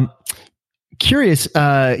 Curious,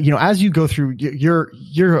 as you go through,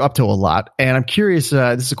 you're up to a lot, and I'm curious.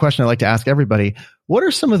 This is a question I like to ask everybody. What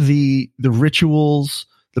are some of the rituals,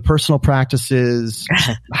 the personal practices,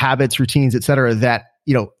 habits, routines, et cetera, that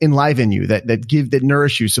enliven you, that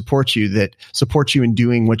nourish you, support you in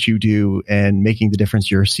doing what you do and making the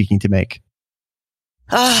difference you're seeking to make?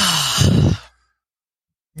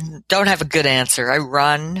 Don't have a good answer. I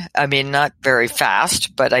run. I mean, not very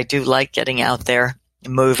fast, but I do like getting out there,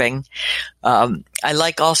 moving. I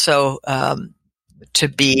like also to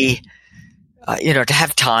be, to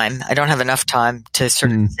have time. I don't have enough time to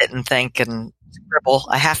sort of sit and think and scribble.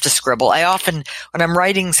 I have to scribble. When I'm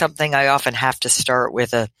writing something, I often have to start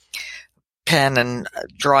with a pen and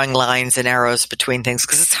drawing lines and arrows between things,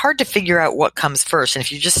 because it's hard to figure out what comes first. And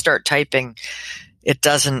if you just start typing, it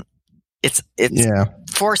doesn't.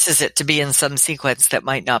 Forces it to be in some sequence that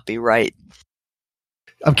might not be right.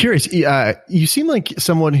 I'm curious. You seem like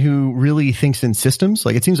someone who really thinks in systems.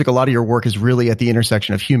 Like, it seems like a lot of your work is really at the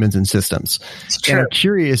intersection of humans and systems. It's true. And I'm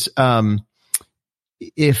curious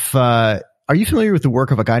if are you familiar with the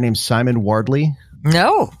work of a guy named Simon Wardley?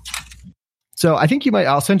 No. So I think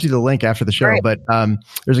I'll send you the link after the show, right. But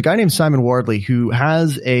there's a guy named Simon Wardley who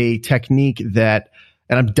has a technique that,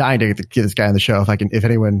 and I'm dying to get this guy on the show. If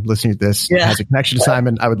anyone listening to this has a connection to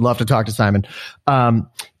Simon, I would love to talk to Simon.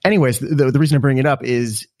 Anyways, the reason I bring it up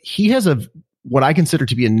is he has what I consider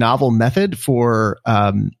to be a novel method for,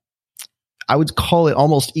 I would call it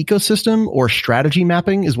almost ecosystem or strategy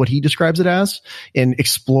mapping is what he describes it as, in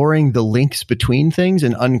exploring the links between things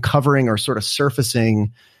and uncovering or sort of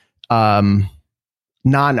surfacing non-obvious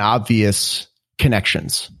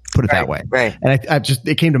connections. Put it that way. Right. And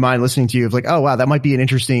it came to mind listening to you of like, oh, wow, that might be an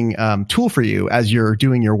interesting tool for you as you're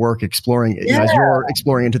doing your work, exploring, as you're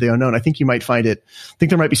exploring into the unknown. I think you might think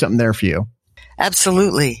there might be something there for you.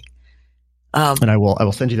 Absolutely. And I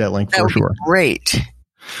will send you that link for sure. Great.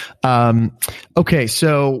 Okay.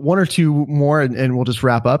 So one or two more and we'll just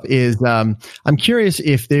wrap up is, I'm curious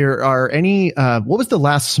if there are any, what was the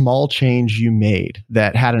last small change you made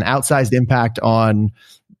that had an outsized impact on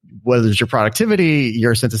whether it's your productivity,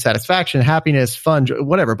 your sense of satisfaction, happiness, fun,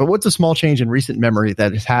 whatever. But what's a small change in recent memory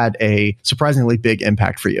that has had a surprisingly big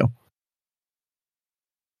impact for you?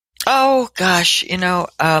 Oh, gosh.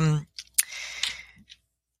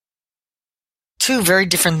 Two very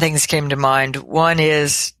different things came to mind. One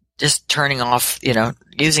is just turning off,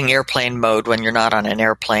 using airplane mode when you're not on an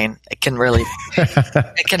airplane. It can really,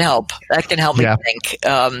 it can help. That can help me think.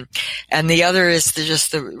 And the other is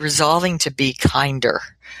just the resolving to be kinder.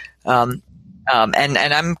 And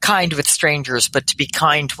I'm kind with strangers, but to be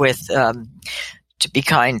kind with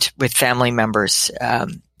family members,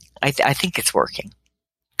 I think it's working.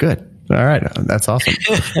 Good. All right. That's awesome.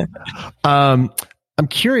 I'm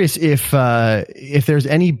curious if there's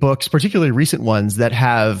any books, particularly recent ones, that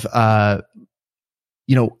have,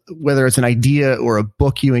 whether it's an idea or a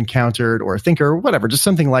book you encountered or a thinker or whatever, just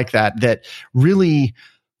something like that really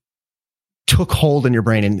took hold in your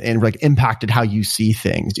brain and like impacted how you see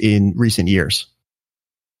things in recent years.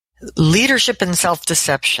 Leadership and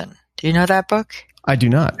Self-Deception. Do you know that book? I do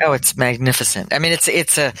not. Oh, it's magnificent. I mean,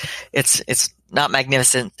 it's not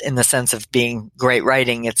magnificent in the sense of being great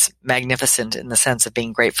writing. It's magnificent in the sense of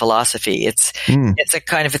being great philosophy. It's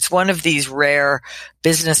one of these rare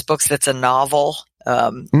business books that's a novel.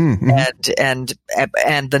 And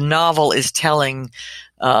the novel is telling,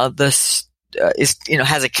 has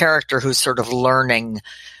a character who's sort of learning,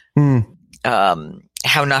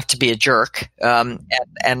 how not to be a jerk, and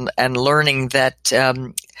learning that,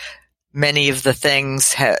 many of the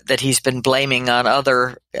things that he's been blaming on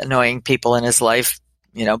other annoying people in his life,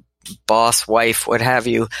 boss, wife, what have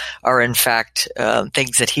you, are in fact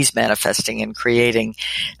things that he's manifesting and creating.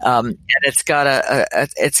 And it's got a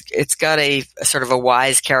sort of a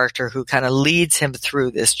wise character who kind of leads him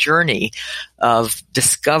through this journey of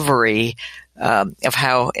discovery, of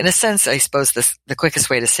how, in a sense, I suppose the quickest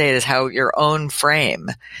way to say it is how your own frame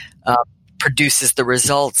produces the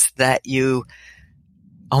results that you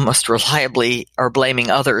almost reliably are blaming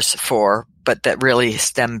others for, but that really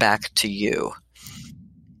stem back to you.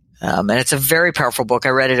 And it's a very powerful book.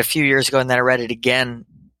 I read it a few years ago, and then I read it again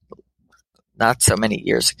not so many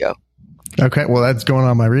years ago. Okay, well, that's going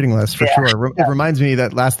on my reading list for sure. It reminds me,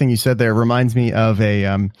 that last thing you said there reminds me of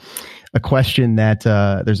a question that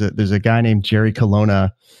there's a guy named Jerry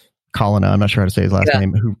Colonna, I'm not sure how to say his last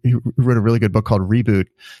name, who wrote a really good book called Reboot.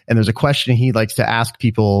 And there's a question he likes to ask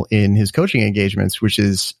people in his coaching engagements, which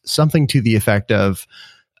is something to the effect of,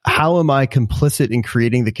 how am I complicit in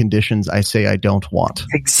creating the conditions I say I don't want?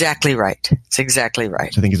 Exactly right. It's exactly right.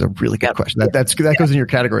 Which I think is a really good question. That goes in your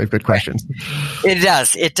category of good questions. It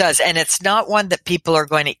does. It does. And it's not one that people are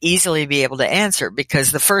going to easily be able to answer,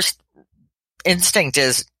 because the first instinct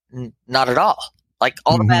is not at all. Like,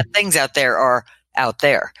 all the bad things out there are out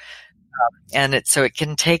there. And so it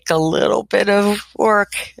can take a little bit of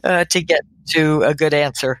work to get to a good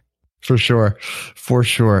answer. For sure.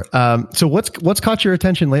 So what's caught your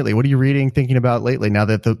attention lately? What are you reading, thinking about lately? Now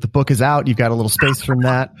that the book is out, you've got a little space from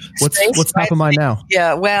that. What's top of mind now?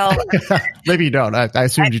 Yeah, well, maybe you don't. I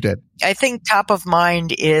assumed you did. I think top of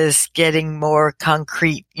mind is getting more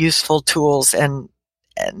concrete, useful tools and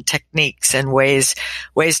techniques and ways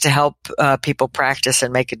to help people practice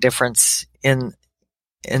and make a difference in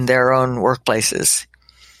their own workplaces.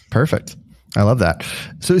 Perfect. I love that.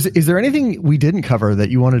 So is there anything we didn't cover that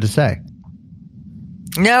you wanted to say?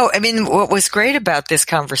 No, I mean, what was great about this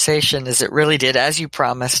conversation is it really did, as you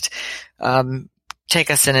promised,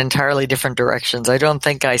 take us in entirely different directions. I don't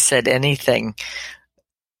think I said anything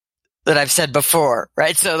that I've said before,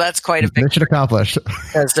 right? So that's quite a big mission accomplished.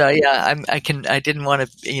 Because, I didn't want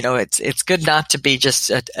to, it's good not to be just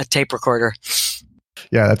a tape recorder.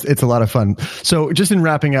 Yeah, it's a lot of fun. So just in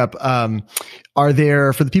wrapping up, are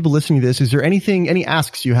there, for the people listening to this, is there any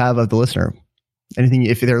asks you have of the listener? Anything,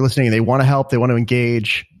 if they're listening and they want to help, they want to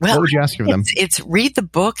engage, what would you ask of them? It's read the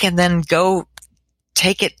book and then go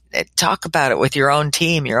take it, talk about it with your own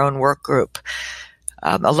team, your own work group.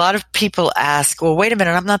 A lot of people ask, well, wait a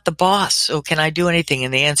minute, I'm not the boss, so can I do anything?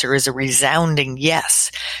 And the answer is a resounding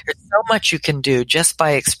yes. There's so much you can do just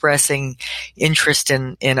by expressing interest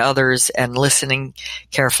in others and listening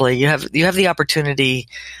carefully. You have the opportunity,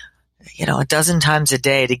 a dozen times a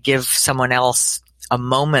day to give someone else a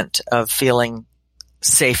moment of feeling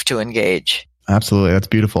safe to engage. Absolutely. That's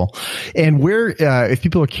beautiful. And where, if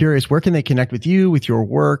people are curious, where can they connect with you, with your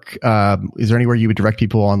work? Is there anywhere you would direct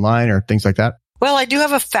people online or things like that? Well, I do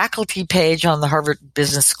have a faculty page on the Harvard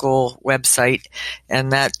Business School website,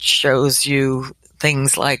 and that shows you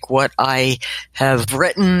things like what I have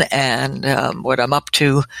written and what I'm up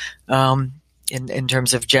to in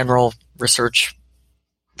terms of general research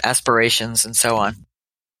aspirations and so on.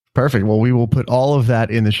 Perfect. Well, we will put all of that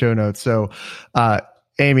in the show notes. So,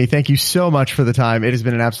 Amy, thank you so much for the time. It has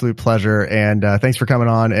been an absolute pleasure, and thanks for coming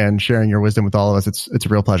on and sharing your wisdom with all of us. It's a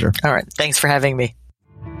real pleasure. All right. Thanks for having me.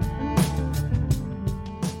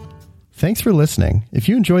 Thanks for listening. If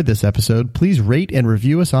you enjoyed this episode, please rate and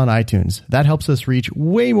review us on iTunes. That helps us reach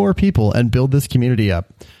way more people and build this community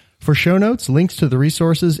up. For show notes, links to the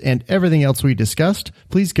resources, and everything else we discussed,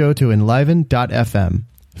 please go to enliven.fm.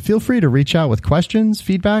 Feel free to reach out with questions,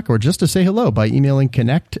 feedback, or just to say hello by emailing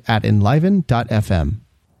connect@enliven.fm.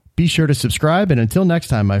 Be sure to subscribe, and until next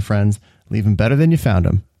time, my friends, leave them better than you found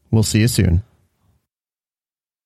them. We'll see you soon.